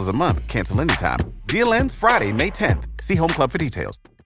 $10 a month. Cancel anytime. Deal ends Friday, May 10th. See Home Club for details.